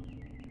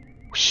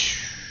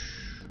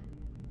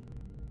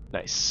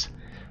 Nice.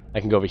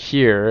 I can go over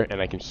here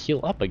and I can heal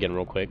up again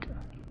real quick.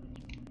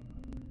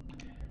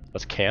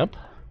 Let's camp.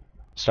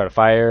 Start a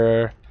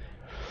fire.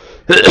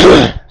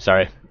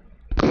 Sorry.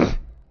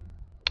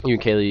 You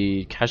and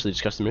Kaylee casually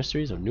discuss the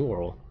mysteries of New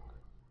World.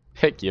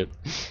 Heck you.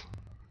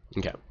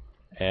 Okay.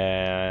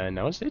 And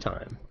now it's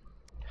daytime.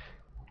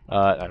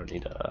 I don't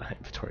need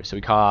inventory. So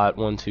we caught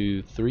 1,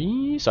 2,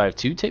 3. So I have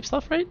 2 tapes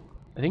left, right?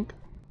 I think.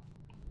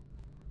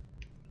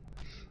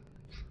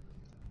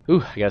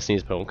 Ooh, I gotta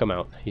sneeze, but it won't come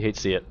out. You hate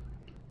to see it.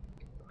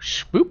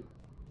 Boop.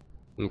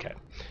 Okay.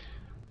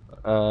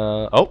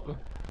 Oh.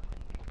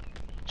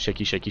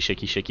 Shaky, shaky,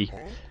 shaky, shaky.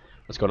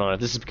 What's going on? If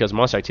this is because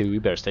monster activity, we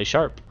better stay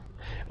sharp.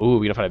 Ooh,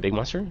 we gonna fight a big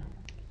monster?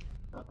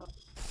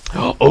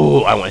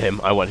 Oh, I want him.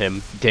 I want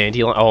him.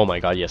 Dandelion. Oh my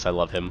god, yes, I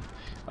love him.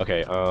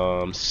 Okay,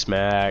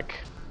 smack.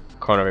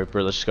 Corner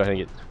Vapor. Let's just go ahead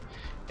and get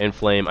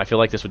Inflame. I feel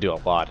like this would do a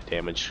lot of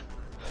damage.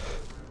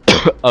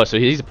 Oh, so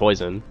he's a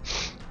poison.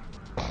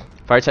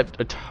 Fire type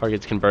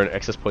targets can burn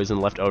excess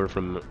poison left over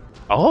from.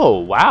 Oh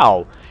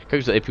wow!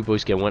 Characters with AP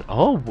boost get 1.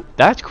 Oh,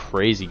 that's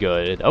crazy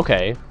good.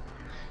 Okay,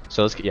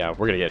 so let's get. Yeah,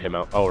 we're gonna get him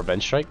out. Oh,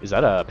 Revenge Strike. Is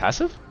that a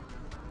passive?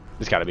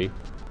 It's gotta be.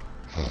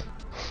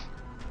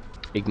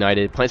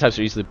 Ignited. Plant types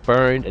are easily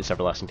burned and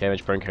suffer lasting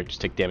damage. Burn characters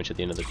take damage at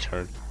the end of their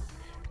turn.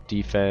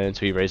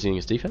 Defense. Are you raising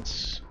his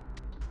defense?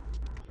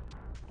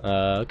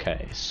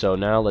 Okay, so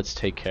now let's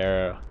take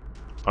care.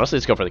 Honestly,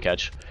 let's go for the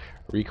catch.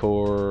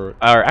 Record.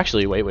 Or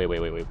actually, wait.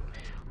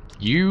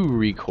 You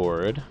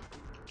record.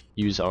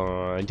 Use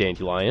on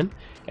Dandelion,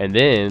 and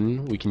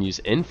then we can use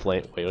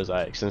Inflame. Wait, what was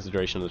that? Extends the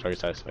duration of the target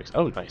side effects.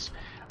 Oh, nice.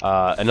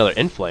 Another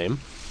Inflame.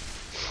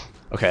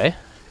 Okay,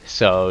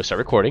 so start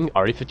recording.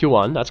 Already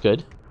 51. That's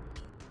good.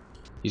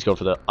 He's going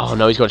for the. Oh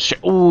no, he's going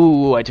straight.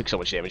 Ooh, I took so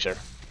much damage there.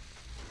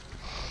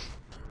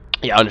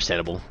 Yeah,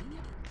 understandable.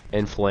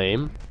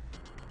 Inflame.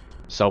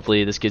 So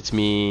hopefully this gets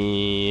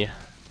me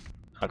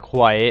not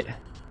quite.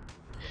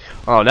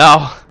 Oh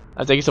no,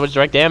 I'm taking so much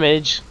direct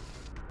damage.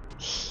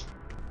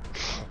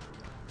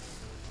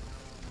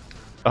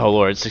 Oh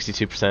lord,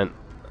 62%.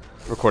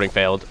 Recording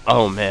failed.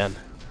 Oh man.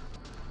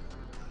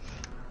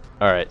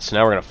 Alright, so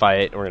now we're gonna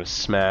fight. We're gonna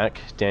smack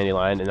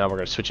Dandelion, and now we're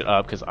gonna switch it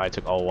up because I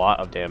took a lot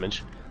of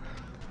damage.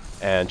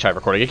 And try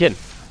recording again.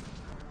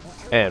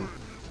 And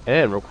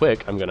real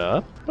quick, I'm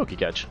gonna Poke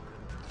Catch.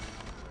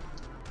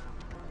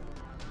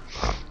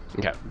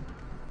 Okay.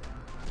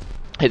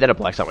 Hey, that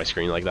blacks out my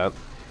screen like that.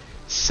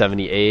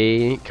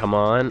 78. Come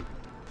on.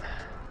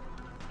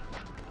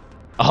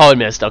 Oh, I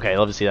missed. Okay,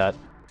 love to see that.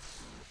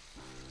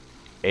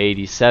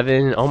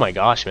 87. Oh my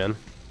gosh, man.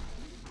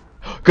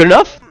 Good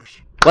enough?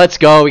 Let's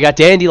go. We got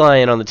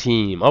Dandelion on the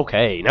team.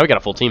 Okay, now we got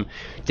a full team.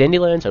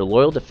 Dandelions are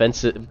loyal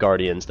defensive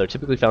guardians. They're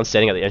typically found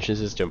standing at the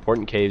entrances to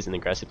important caves in the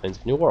grassy plains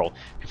of New World.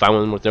 If you find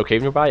one with no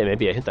cave nearby, it may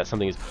be a hint that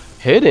something is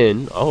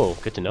hidden. Oh,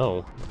 good to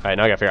know. Alright,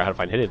 now I gotta figure out how to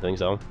find hidden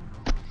things, though.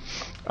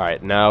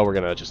 Alright, now we're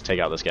gonna just take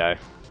out this guy.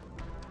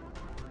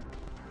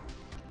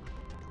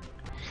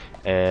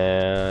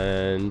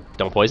 And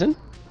don't poison.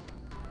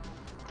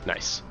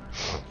 Nice.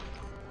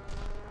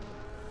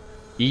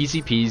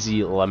 Easy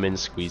peasy lemon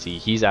squeezy.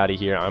 He's out of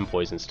here. I'm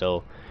poisoned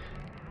still.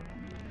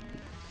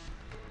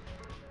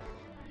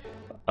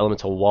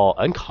 Elemental wall.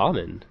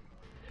 Uncommon.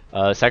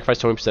 Sacrifice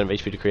 20% of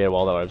HP to create a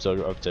wall that will absorb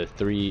up to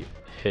 3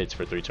 hits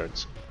for 3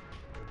 turns.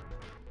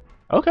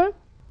 Okay.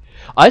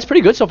 It's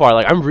pretty good so far.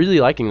 Like, I'm really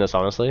liking this,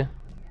 honestly.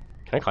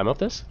 Can I climb up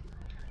this?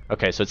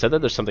 Okay, so it said that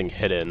there's something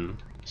hidden.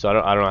 So I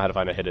don't know how to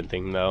find a hidden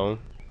thing, though.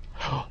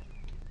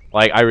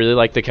 Like, I really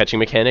like the catching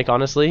mechanic,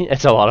 honestly.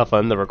 It's a lot of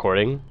fun, the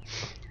recording.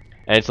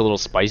 And it's a little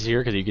spicier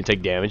because you can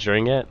take damage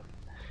during it.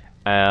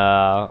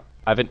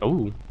 I've been...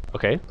 Ooh,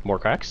 okay. More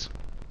cracks.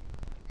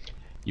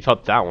 You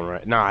felt that one,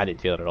 right? Nah, I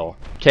didn't feel it at all.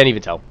 Can't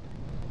even tell.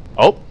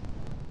 Oh!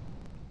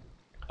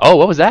 Oh,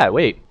 what was that?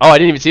 Wait. Oh, I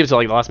didn't even see it until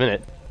like the last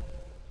minute.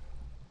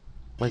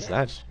 What is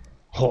that?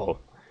 Oh.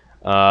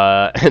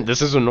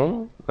 This isn't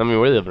normal? I mean,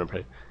 we're living in a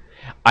pretty...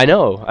 I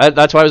know.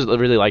 That's why I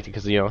really liked it,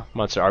 because, you know,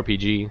 Monster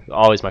RPG,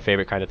 always my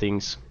favorite kind of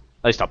things.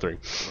 At least top 3.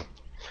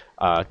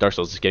 Dark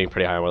Souls is getting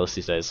pretty high on my list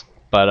these days.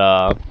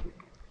 But,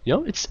 you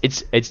know, it's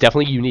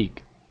definitely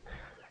unique.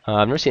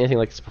 I've never seen anything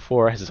like this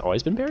before. Has this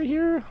always been buried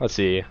here? Let's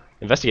see.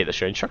 Investigate the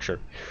strange structure.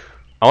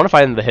 I want to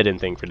find the hidden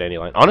thing for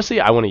Dandelion. Honestly,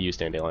 I want to use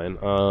Dandelion.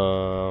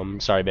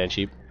 Sorry,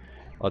 Banshee.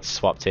 Let's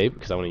swap tape,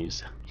 because I want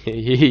to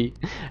use...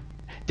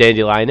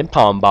 Dandelion and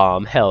Pom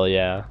Bomb. Hell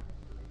yeah.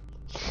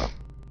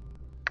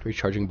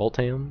 Recharging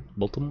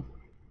Boltam.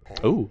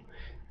 Ooh,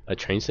 a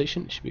train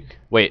station should be.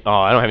 Wait, oh,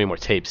 I don't have any more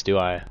tapes, do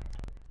I?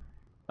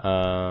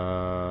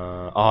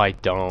 Oh, I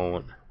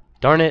don't.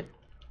 Darn it.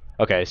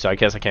 Okay, so I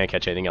guess I can't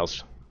catch anything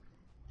else.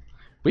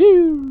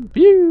 Woo,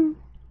 woo.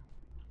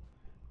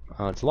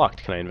 It's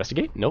locked. Can I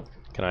investigate? Nope.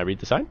 Can I read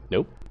the sign?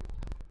 Nope.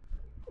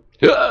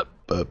 Oh,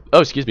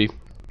 excuse me.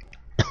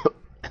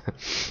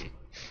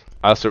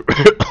 I also.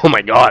 Oh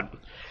my God.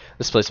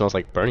 This place smells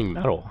like burning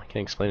metal. I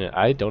can't explain it.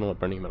 I don't know what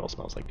burning metal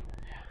smells like.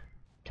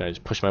 Can I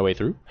just push my way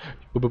through?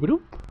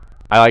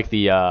 I like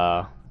the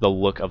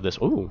look of this.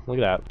 Ooh, look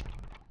at that.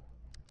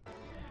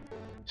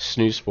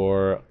 Snooze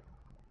Spore.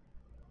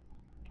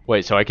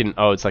 Wait, so I can...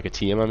 Oh, it's like a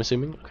TM, I'm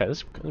assuming? Okay,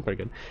 that's pretty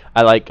good.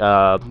 I like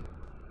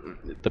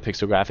the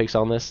pixel graphics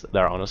on this.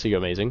 They're honestly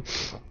amazing.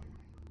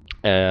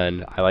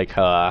 And I like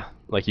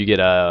you get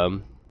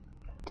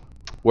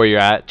where you're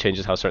at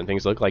changes how certain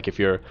things look. Like if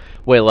you're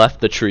way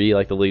left, the tree,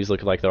 like the leaves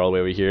look like they're all the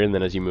way over here, and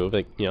then as you move,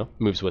 like, you know,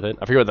 moves with it.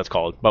 I forget what that's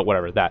called, but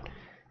whatever, that.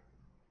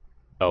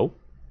 Oh.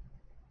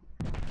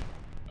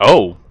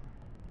 Oh.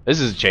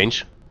 This is a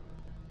change.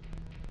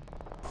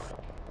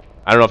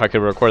 I don't know if I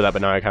could record that,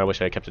 but now I kind of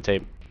wish I had kept a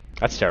tape.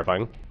 That's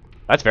terrifying.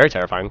 That's very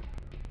terrifying.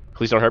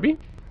 Please don't hurt me.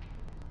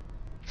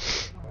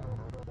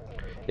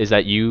 Is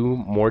that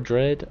you,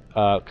 Mordred?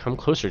 Come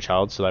closer,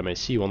 child, so that I may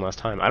see you one last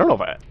time. I don't know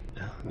if I...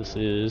 This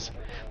is...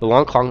 The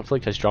long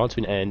conflict has drawn to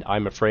an end.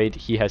 I'm afraid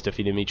he has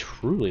defeated me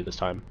truly this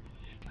time.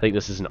 I think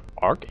this is an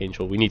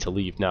archangel. We need to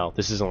leave now.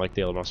 This isn't like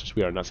the other monsters.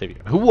 We are not saving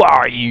you. Who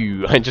are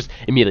you? And just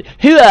immediately,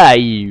 who are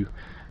you?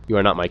 You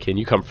are not my kin.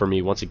 You come for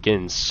me once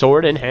again.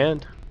 Sword in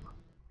hand.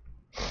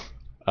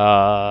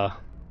 Archangel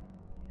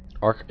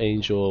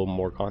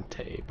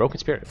Morgante. Broken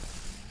Spirit.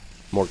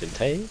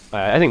 Morgante?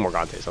 I think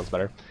Morgante sounds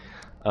better.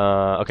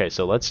 Okay,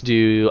 so let's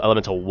do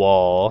Elemental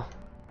Wall.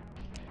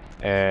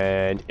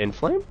 And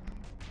Inflame?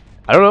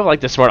 I don't know if like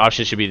the smart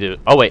option should be the...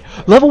 Oh wait,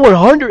 level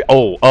 100!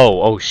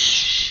 Oh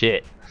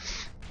shit.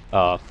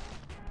 Walls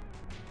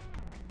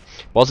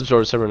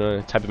absorb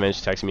certain type of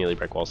managed attacks immediately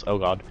break walls. Oh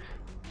god.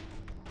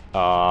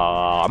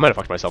 I might have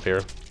fucked myself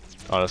here,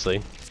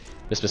 honestly.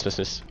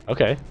 Miss.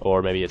 Okay,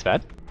 or maybe it's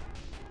bad.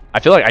 I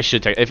feel like I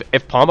should take...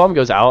 If Pom Bomb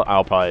goes out,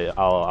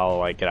 I'll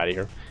like get out of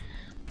here.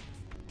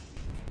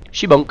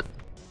 Shibunk.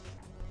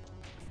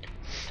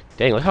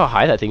 Dang, look how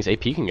high that thing's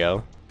AP can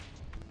go.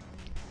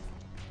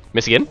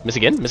 Miss again.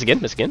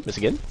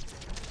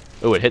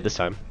 Oh, it hit this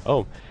time.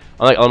 Oh.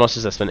 Unlike all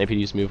monsters that spend AP to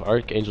use move,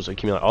 archangels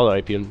accumulate all their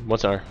AP in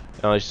once an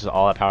hour. It's just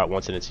all that power at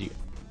once and it's...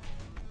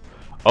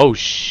 Oh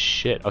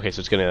shit. Okay, so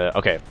it's gonna...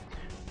 Okay.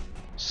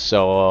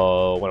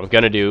 So, what I'm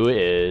gonna do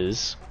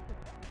is...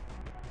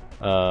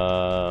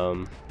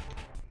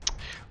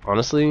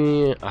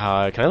 Honestly, can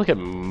I look at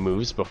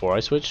moves before I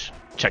switch?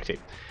 Check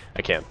tape.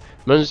 I can.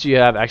 Moves you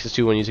have access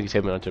to when using a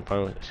tape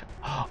to...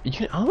 You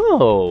can...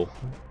 Oh!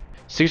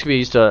 Sticks can be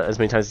used as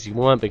many times as you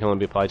want, but can only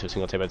be applied to a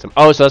single tape item.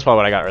 Oh, so that's probably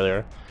what I got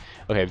earlier.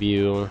 Okay,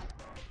 view.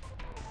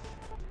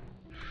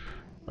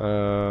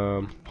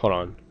 Hold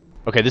on.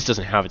 Okay, this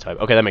doesn't have a type.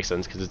 Okay, that makes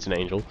sense because it's an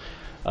angel.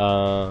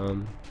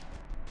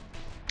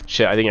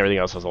 Shit, I think everything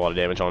else has a lot of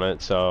damage on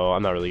it, so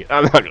I'm not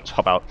gonna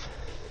hop out.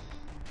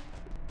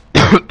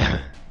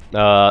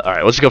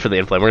 Alright, let's just go for the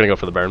inflame. We're gonna go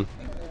for the burn.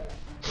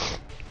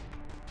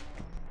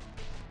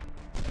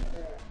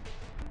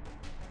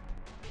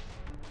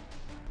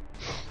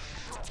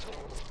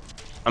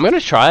 I'm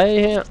gonna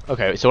try...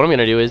 Okay, so what I'm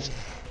gonna do is...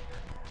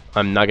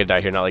 I'm not gonna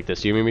die here, not like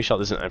this. Do you hear me, Michelle?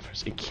 This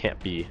isn't... It can't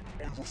be.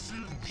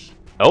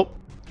 Oh,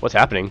 what's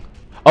happening?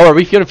 Oh, are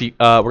we gonna...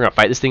 we're gonna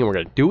fight this thing and we're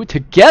gonna do it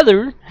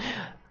together!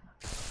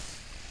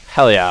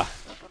 Hell yeah.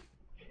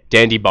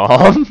 Dandy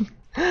Bomb.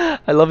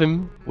 I love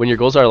him. When your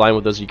goals are aligned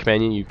with those of your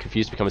companion, you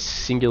confuse to become a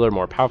singular,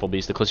 more powerful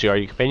beast. The closer you are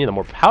to your companion, the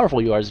more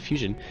powerful you are as a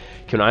fusion.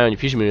 Keep an eye on your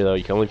fusion meter, though.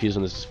 You can only fuse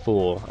when this is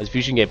full. As a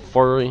fusion, you get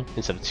 4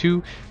 instead of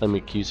 2. Let me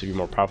make use of your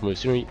more powerful moves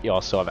sooner. You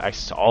also have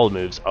access to all the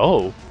moves.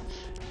 Oh.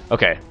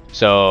 Okay,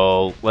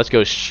 so let's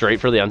go straight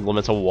for the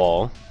elemental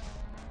wall.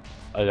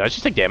 Did I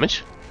just take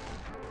damage?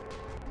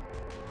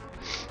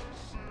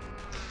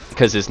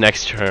 Because his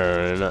next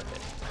turn...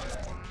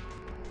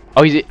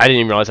 Oh, I didn't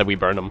even realize that we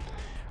burned him.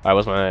 Alright,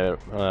 what's my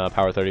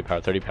power 30, power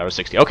 30, power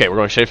 60? Okay, we're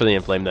going straight for the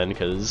inflame then,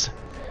 because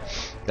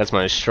that's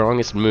my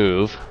strongest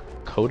move.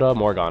 Coda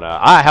Morgana.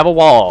 I have a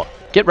wall!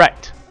 Get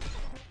wrecked!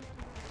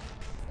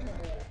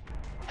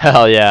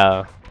 Hell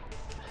yeah.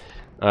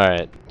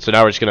 Alright, so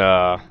now we're just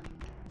gonna...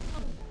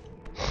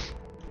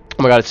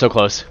 Oh my god, it's so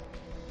close.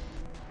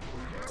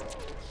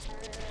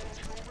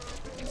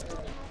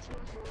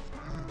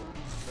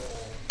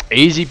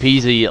 Easy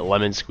peasy,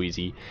 lemon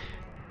squeezy.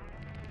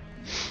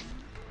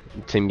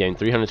 Team game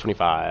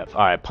 325.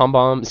 Alright, Pom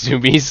Bomb,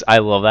 Zoomies. I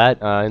love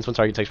that. And one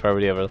target takes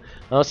priority over.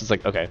 Oh, so it's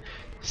like, okay.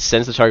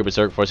 Sends the target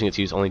berserk, forcing it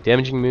to use only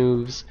damaging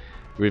moves.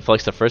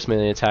 Reflects the first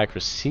melee attack.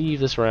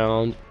 Receive this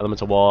round.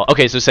 Elemental wall.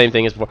 Okay, so same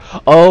thing as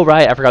before. Oh,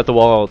 right. I forgot the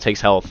wall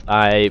takes health.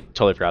 I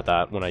totally forgot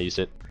that when I used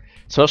it.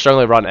 Smells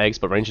strongly of rotten eggs,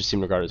 but rangers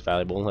seem regarded as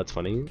valuable. That's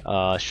funny.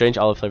 Strange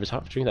olive flavors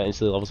hot drink that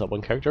instantly levels up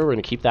one character. We're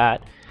going to keep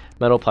that.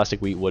 Metal,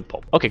 plastic, wheat, wood,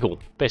 pulp. Okay, cool.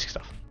 Basic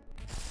stuff.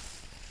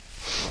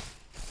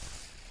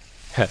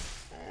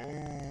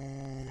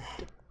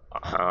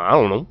 I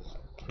don't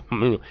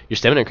know. Your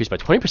stamina increased by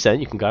 20%.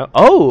 You can go.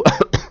 Oh!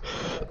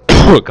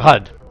 Oh,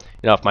 God.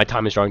 You know, if my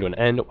time is drawing to an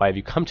end, why have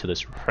you come to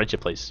this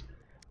wretched place?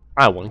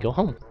 I want to go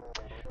home.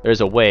 There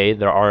is a way.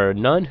 There are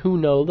none who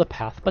know the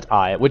path but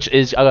I, which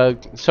is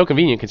so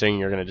convenient considering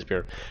you're going to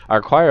disappear. I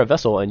require a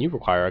vessel, and you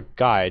require a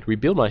guide.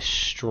 Rebuild my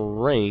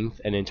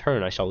strength, and in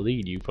turn I shall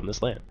lead you from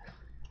this land.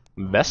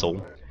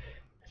 Vessel.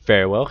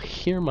 Farewell.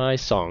 Hear my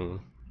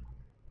song.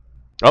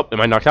 Oh, am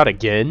I knocked out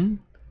again?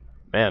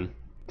 Man.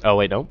 Oh,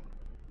 wait, no.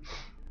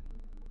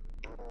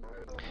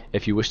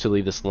 If you wish to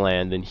leave this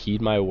land, then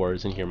heed my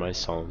words and hear my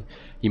song.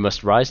 You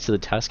must rise to the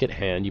task at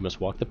hand. You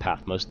must walk the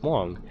path most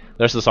long.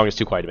 The rest of the song is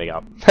too quiet to make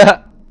out.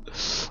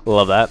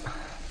 Love that.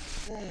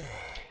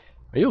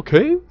 Are you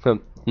okay?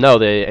 No,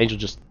 the angel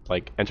just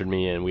like entered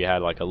me and we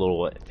had like a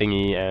little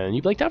thingy and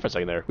you blanked out for a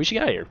second there. We should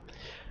get out of here.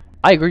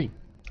 I agree.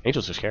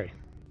 Angels are scary.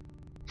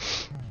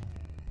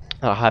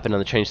 That'll happen on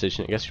the train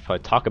station. I guess we should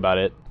probably talk about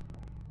it.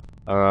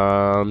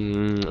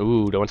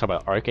 Ooh, do I want to talk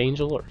about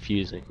Archangel or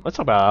Fusing? Let's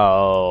talk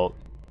about...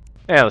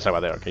 Yeah, let's talk about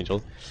the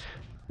Archangel.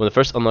 When the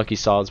first unlucky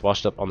Sods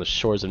washed up on the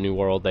shores of New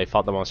World, they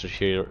fought the monsters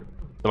here.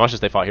 The monsters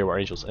they fought here were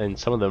angels, and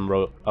some of them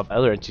wrote of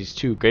other entities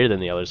too, greater than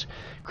the others.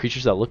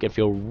 Creatures that look and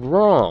feel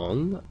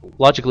wrong.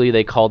 Logically,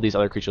 they called these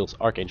other creatures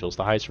archangels,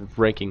 the highest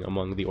ranking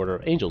among the order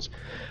of angels.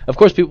 Of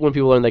course, when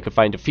people learned they could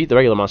fight and defeat the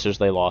regular monsters,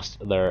 they lost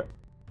their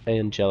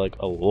angelic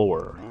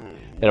allure.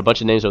 They had a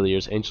bunch of names over the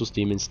years: angels,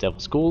 demons,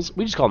 devils, ghouls.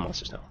 We just call them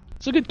monsters now.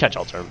 It's a good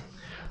catch-all term.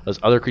 Those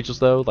other creatures,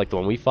 though, like the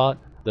one we fought,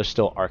 they're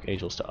still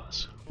archangels to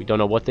us. We don't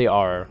know what they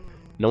are.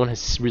 No one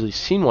has really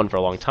seen one for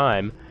a long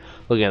time.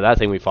 Looking at that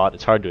thing we fought,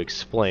 it's hard to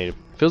explain. It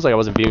feels like I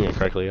wasn't viewing it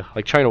correctly,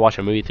 like trying to watch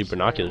a movie through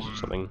binoculars or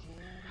something.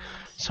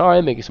 Sorry,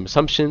 I'm making some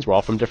assumptions. We're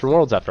all from different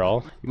worlds after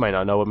all. You might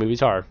not know what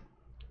movies are.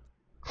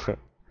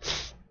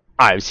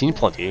 I've seen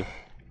plenty.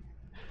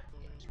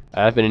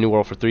 I've been in New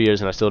World for 3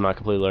 years and I still have not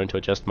completely learned to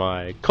adjust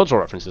my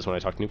cultural references when I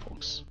talk to new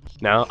folks.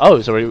 Now,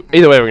 so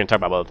either way we're going to talk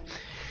about both.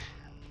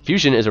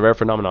 Fusion is a rare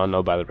phenomenon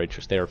known by the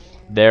Rangers.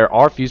 There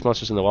are fused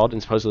monsters in the wild,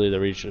 and supposedly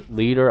the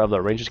leader of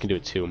the Rangers can do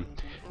it too.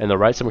 In the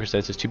right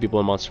circumstances, two people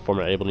in monster form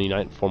are able to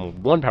unite and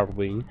form one powerful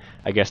being.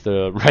 I guess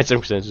the right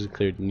circumstances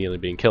include nearly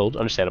being killed.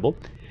 Understandable.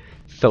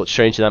 Felt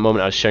strange in that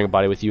moment. I was sharing a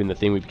body with you, and the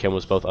thing we became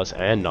was both us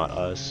and not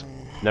us.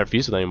 Never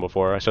fused with anyone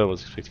before. I certainly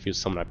was expecting to fuse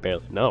with someone I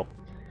barely know.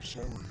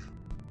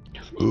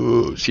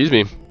 Ooh, excuse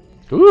me.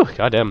 Ooh,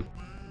 goddamn.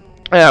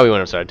 Yeah, we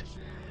went outside.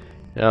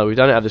 We've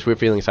done it. I have this weird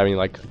feeling inside me,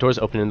 like doors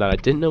opening that I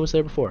didn't know was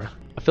there before.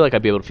 I feel like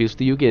I'd be able to fuse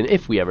with you again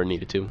if we ever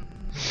needed to.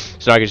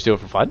 So I can just do it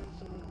for fun.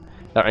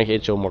 That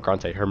Archangel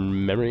Morgante, her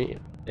memory,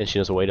 and she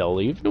knows a way to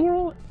leave New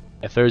World.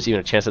 If there's even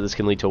a chance that this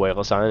can lead to a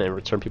way sign and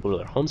return people to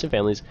their homes and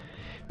families,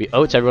 we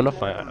owe it to everyone to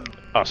find.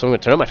 Oh, so I'm gonna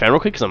turn up my fan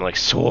real quick because I'm like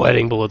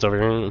sweating bullets over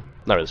here.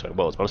 Not really sweating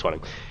bullets, but I'm sweating.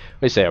 What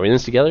do you say? Are we in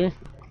this together?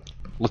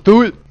 Let's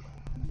do it.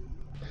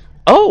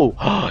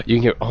 Oh, you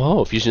can hear.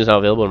 Oh, fusion is now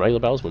available in regular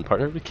battles when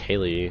partnered with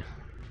Kaylee.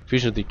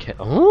 Fusion with the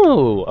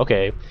oh,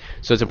 okay.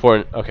 So it's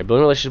important. Okay,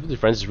 building relationships with your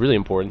friends is really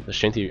important. The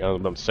strength of your,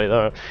 I'm about to say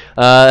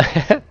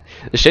that.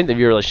 The strength of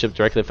your relationship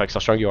directly affects how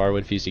strong you are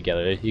when fused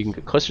together. You can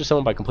get closer to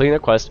someone by completing their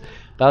quest,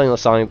 by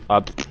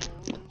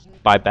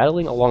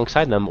battling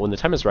alongside them when the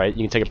time is right.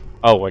 You can take a.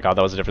 Oh my God,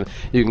 that was a different.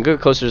 You can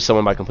get closer to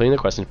someone by completing their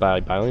quest and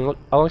by battling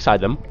alongside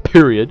them.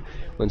 Period.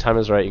 When the time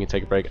is right, you can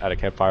take a break at a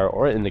campfire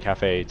or in the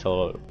cafe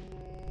till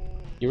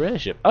your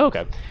relationship. Oh,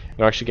 okay.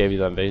 It actually gave you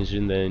that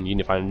invasion, then you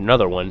need to find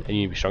another one, and you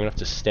need to be strong enough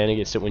to stand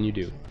against it when you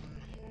do.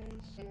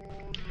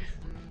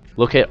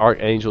 Locate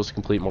Archangels to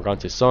complete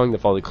Morgante's song. The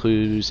following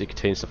clues it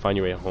contains to find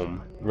your way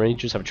home.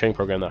 Rangers have a training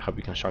program that help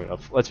you become strong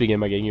enough. Let's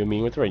begin by getting you a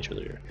meeting with the Ranger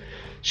leader.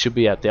 Should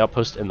be at the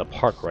outpost in the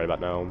park right about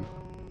now.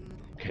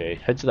 Okay,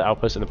 head to the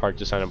outpost in the park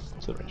to sign up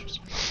to the Rangers.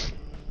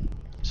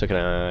 So can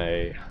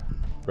I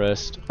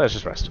rest? Let's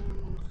just rest.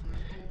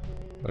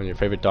 On your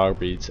favorite dog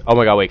breeds. Oh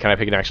my God, wait, can I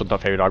pick an actual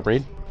favorite dog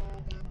breed?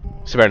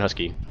 Siberian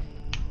Husky.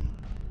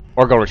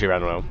 Or Golden Retriever, I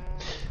don't know.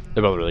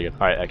 They're both really good.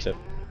 Alright, exit.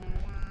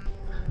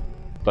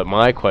 But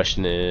my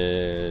question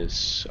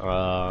is,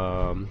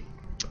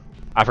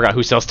 I forgot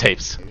who sells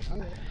tapes.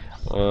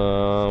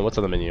 What's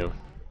on the menu?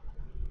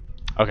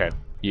 Okay,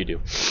 you do.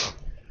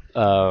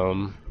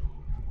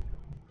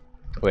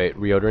 Wait,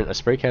 reodorant, a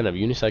spray can of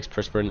unisex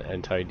perspirant and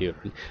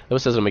anti-deodorant.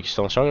 Those says it'll make you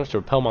strong enough to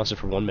repel monsters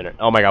for 1 minute.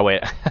 Oh my god,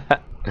 wait.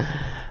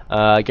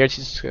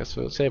 Guarantees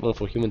successful save one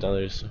for humans,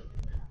 others.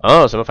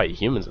 Oh, so I'm gonna fight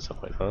humans at some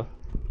point, huh?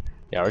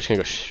 Yeah, we're just gonna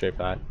go straight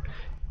back.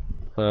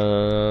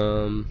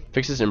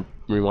 Fixes and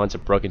rewinds a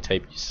broken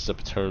tape. Uses up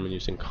a term when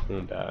using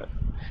combat.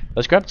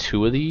 Let's grab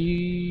 2 of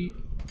the.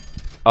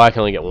 Oh, I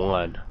can only get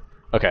 1.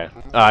 Okay.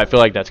 I feel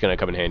like that's gonna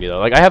come in handy though.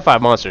 Like I have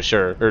 5 monsters,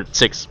 sure, or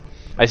 6.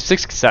 I have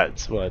 6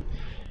 cassettes, but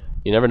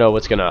you never know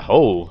what's gonna.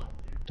 Oh,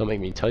 don't make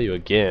me tell you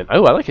again.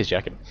 Oh, I like his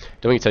jacket.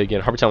 Don't make me tell you again.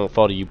 Harbour Town will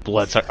fall to you.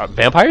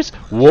 Vampires?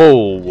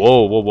 Whoa,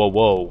 whoa, whoa, whoa,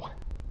 whoa.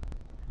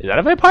 Is that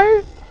a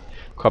vampire?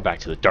 Crawl back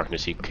to the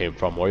darkness he came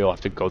from, or you'll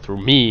have to go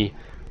through me.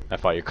 I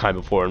fought your kind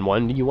before and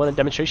won. You want a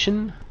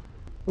demonstration?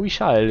 We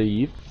shall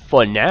leave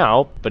for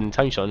now, but in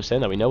time you shall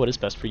understand that we know what is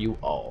best for you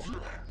all.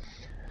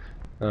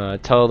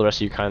 Tell the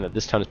rest of your kind that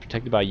this town is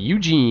protected by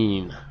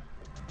Eugene.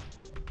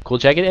 Cool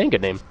jacket and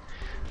good name.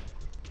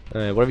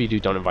 Whatever you do,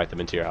 don't invite them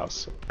into your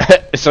house.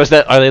 So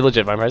are they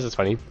legit vampires? That's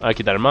funny. I'll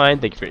keep that in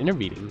mind. Thank you for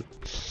intervening.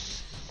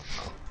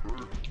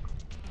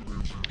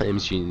 I'm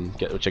Eugene,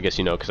 which I guess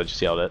you know because I just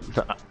yelled it.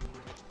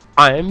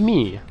 I'm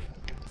me.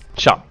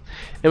 Shop.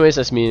 Anyways,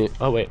 nice to meet.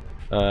 Oh wait.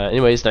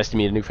 Anyways, nice to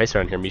meet a new face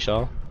around here,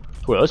 Michelle.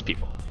 Who are those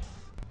people?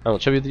 I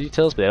won't show you the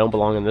details, but they don't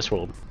belong in this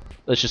world.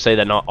 Let's just say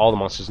that not all the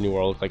monsters in the New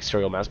World look like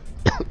serial mass.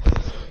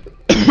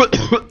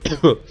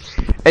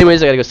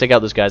 Anyways, I gotta go stake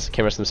out those guys. I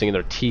can't rest them sinking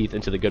their teeth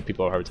into the good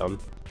people of Harbour Town.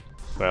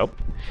 Well, if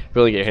you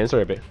really get your hands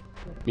dirty,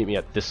 meet me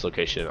at this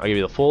location. I'll give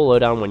you the full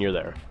lowdown when you're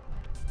there.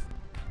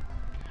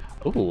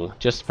 Ooh,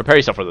 just prepare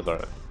yourself for the throw.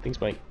 Things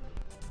might.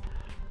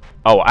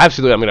 Oh,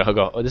 absolutely! I'm gonna hook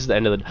up. Oh, this is the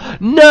end of the.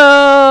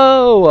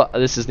 No!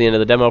 This is the end of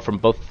the demo from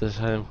both.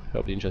 I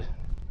hope you enjoy.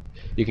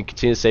 You can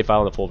continue the save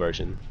file in the full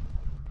version.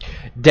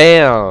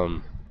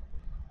 Damn.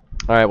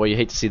 All right. Well, you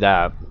hate to see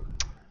that.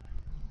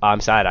 I'm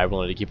sad. I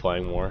wanted to keep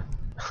playing more.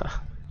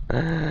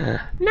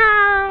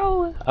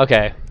 No.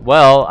 Okay.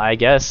 Well, I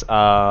guess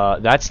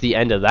that's the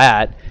end of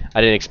that.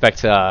 I didn't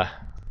expect. I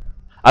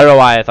don't know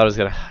why I thought I was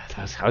gonna.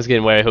 I was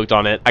getting way hooked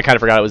on it. I kind of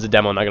forgot it was a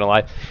demo. I'm not gonna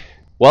lie.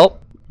 Well,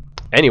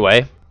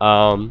 anyway,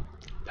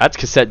 that's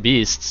Cassette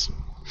Beasts.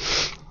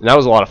 And that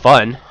was a lot of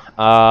fun.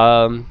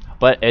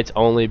 But it's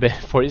only been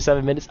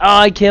 47 minutes. Oh,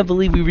 I can't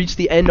believe we reached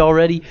the end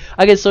already.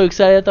 I get so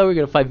excited. I thought we were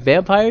gonna fight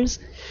vampires.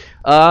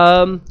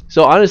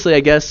 So honestly, I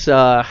guess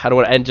I don't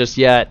want to end just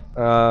yet.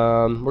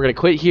 We're gonna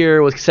quit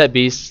here with Cassette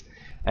Beasts,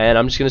 and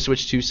I'm just gonna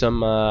switch to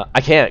some.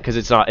 I can't because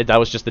it's not. That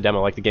was just the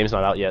demo. Like the game's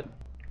not out yet.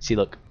 See,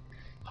 look.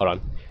 Hold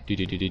on.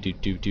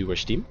 Where's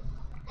Steam?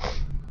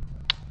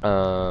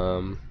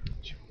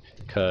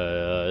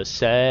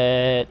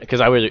 Cassette.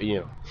 Because I would,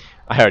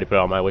 I already put it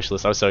on my wish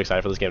list. I was so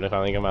excited for this game to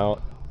finally come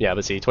out. Yeah,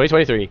 let's see.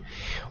 2023.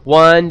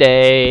 One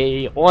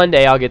day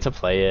I'll get to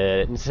play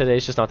it. And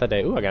today's just not that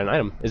day. Ooh, I got an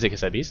item. Is it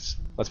Cassette Beasts?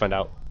 Let's find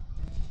out.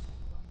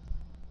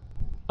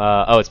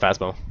 Oh, it's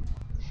Phasmo.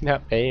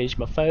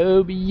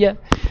 Phasmophobia.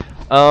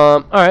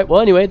 Alright, well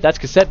anyway, that's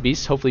Cassette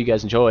Beasts. Hopefully you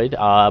guys enjoyed. But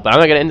I'm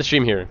not gonna end the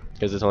stream here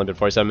because it's only been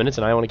 47 minutes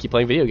and I want to keep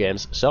playing video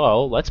games.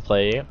 So let's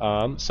play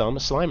some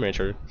Slime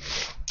Rancher.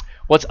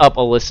 What's up,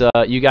 Alyssa?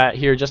 You got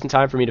here just in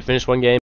time for me to finish one game.